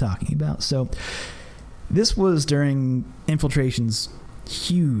what I'm talking about. So this was during Infiltration's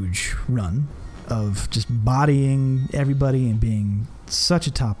huge run of just bodying everybody and being such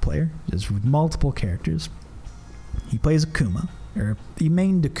a top player, just with multiple characters. He plays Akuma, or he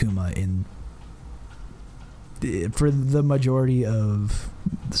mained Akuma for the majority of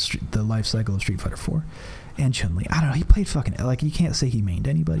the life cycle of Street Fighter 4. And Chun-Li. I don't know, he played fucking... Like, you can't say he mained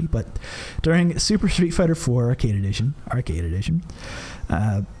anybody, but during Super Street Fighter 4 Arcade Edition,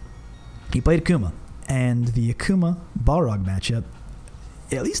 he played Akuma. And the Akuma Balrog matchup,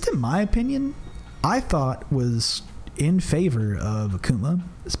 at least in my opinion, I thought was in favor of Akuma,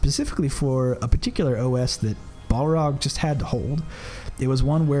 specifically for a particular OS that Balrog just had to hold. It was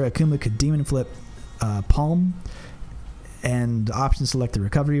one where Akuma could demon flip Palm and option select the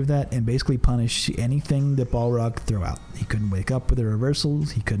recovery of that and basically punish anything that Balrog could throw out. He couldn't wake up with the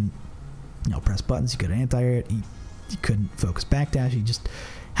reversals. He couldn't, press buttons. He couldn't anti-air it. He couldn't focus backdash. He just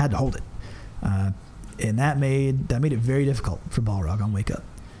had to hold it. And that made it very difficult for Balrog on Wake Up.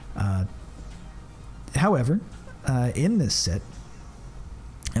 However, in this set,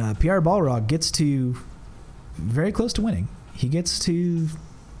 PR Balrog gets to very close to winning. He gets to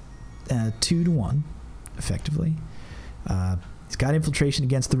 2-1, effectively. He's got infiltration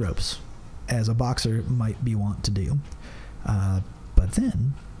against the ropes, as a boxer might be wont to do. But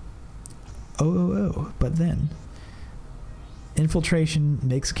then, infiltration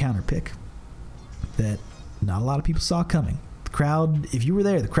makes a counter pick that not a lot of people saw coming. The crowd, if you were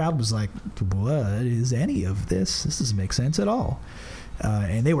there, the crowd was like, what is any of this? This doesn't make sense at all.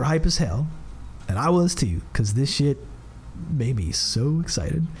 And they were hype as hell. And I was too, because this shit made me so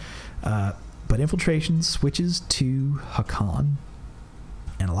excited. But infiltration switches to Hakan.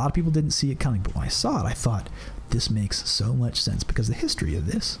 And a lot of people didn't see it coming. But when I saw it, I thought, this makes so much sense. Because the history of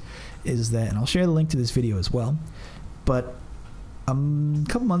this is that, and I'll share the link to this video as well, but a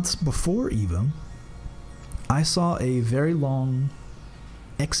couple months before EVO, I saw a very long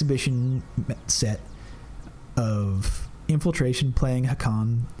exhibition set of infiltration playing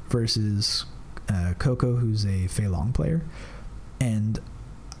Hakan versus Coco, who's a Fei Long player. And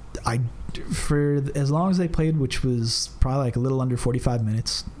for as long as they played, which was probably like a little under 45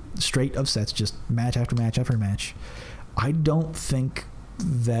 minutes straight of sets, just match after match after match, I don't think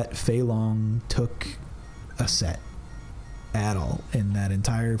that Fei Long took a set at all in that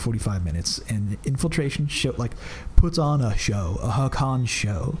entire 45 minutes. And infiltration puts on a show, a Hakan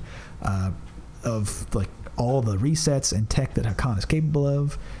show, of like all the resets and tech that Hakan is capable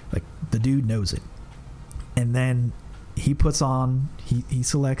of. Like, the dude knows it. And then he puts on, he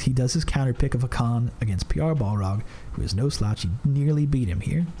does his counter pick of Hakan against PR Balrog, who is no slouch. He nearly beat him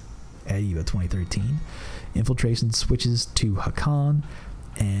here at EVO 2013. Infiltration switches to Hakan,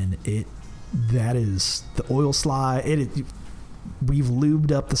 and that is the oil slide. We've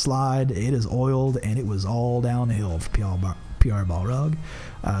lubed up the slide. It is oiled, and it was all downhill for PR Balrog.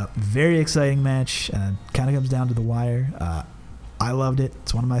 Very exciting match. Kind of comes down to the wire. I loved it.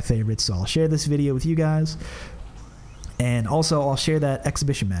 It's one of my favorites, so I'll share this video with you guys. And also, I'll share that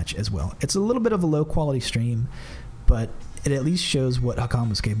exhibition match as well. It's a little bit of a low-quality stream, but it at least shows what Hakan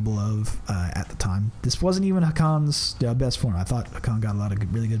was capable of at the time. This wasn't even Hakan's best form. I thought Hakan got a lot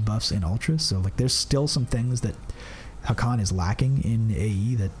of really good buffs in Ultra, so like there's still some things that Hakan is lacking in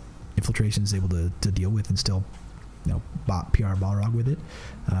AE that Infiltration is able to deal with and still, bot PR Balrog with it.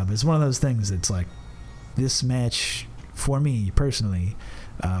 But it's one of those things that's like, this match, for me personally,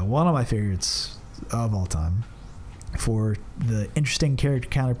 one of my favorites of all time, for the interesting character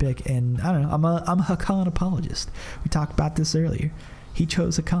counter pick. And I don't know, I'm a Hakan apologist. We talked about this earlier. He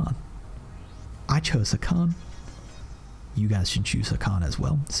chose Hakan. I chose Hakan. You guys should choose Hakan as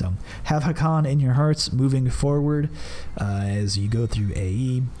well. So have Hakan in your hearts moving forward as you go through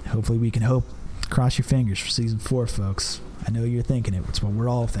AE. Hopefully we can cross your fingers for season 4, folks. I know you're thinking it. It's what we're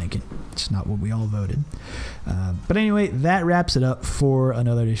all thinking. It's not what we all voted. But anyway, that wraps it up for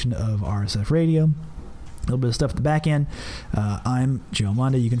another edition of RSF Radio. A little bit of stuff at the back end. I'm Joe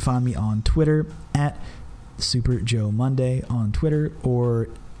Monday. You can find me on Twitter at Super Joe Monday on Twitter, or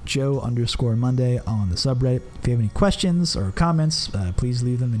Joe_Monday on the subreddit. If you have any questions or comments, please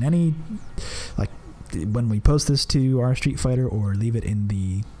leave them in any, when we post this to our Street Fighter, or leave it in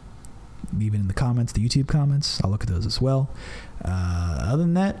the comments, the YouTube comments. I'll look at those as well. Other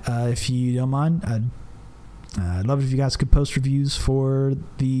than that, if you don't mind, I'd love it if you guys could post reviews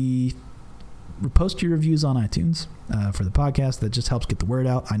post your reviews on iTunes for the podcast. That just helps get the word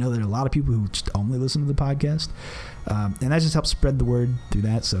out. I know there are a lot of people who just only listen to the podcast, and that just helps spread the word through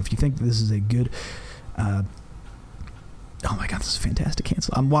that. So if you think this is a good oh my god, this is a fantastic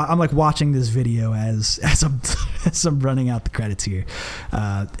cancel. I'm like watching this video as I'm running out the credits here,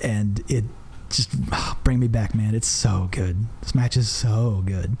 and it just bring me back, man. It's so good. This match is so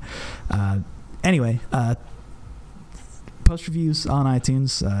good. Anyway, post reviews on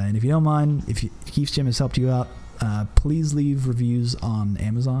iTunes, and if you don't mind, if Keith's Gym has helped you out, please leave reviews on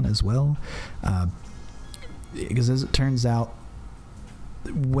Amazon as well, because as it turns out,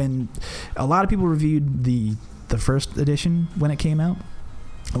 when a lot of people reviewed the first edition when it came out,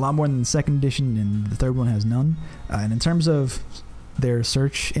 a lot more than the second edition, and the third one has none, and in terms of their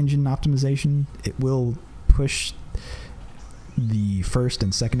search engine optimization, it will push the first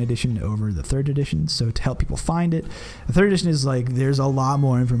and second edition over the third edition. So to help people find it, the third edition is like, there's a lot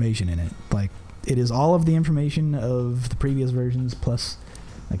more information in it. Like, it is all of the information of the previous versions plus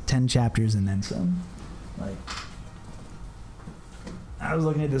like 10 chapters and then some. Like, I was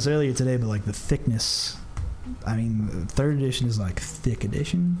looking at this earlier today, but like the thickness, I mean, the third edition is like thick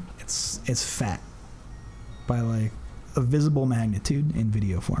edition. It's fat by like a visible magnitude in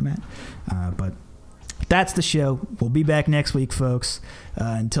video format. But that's the show. We'll be back next week, folks.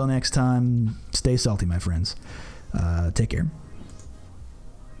 Until next time, stay salty, my friends. Take care.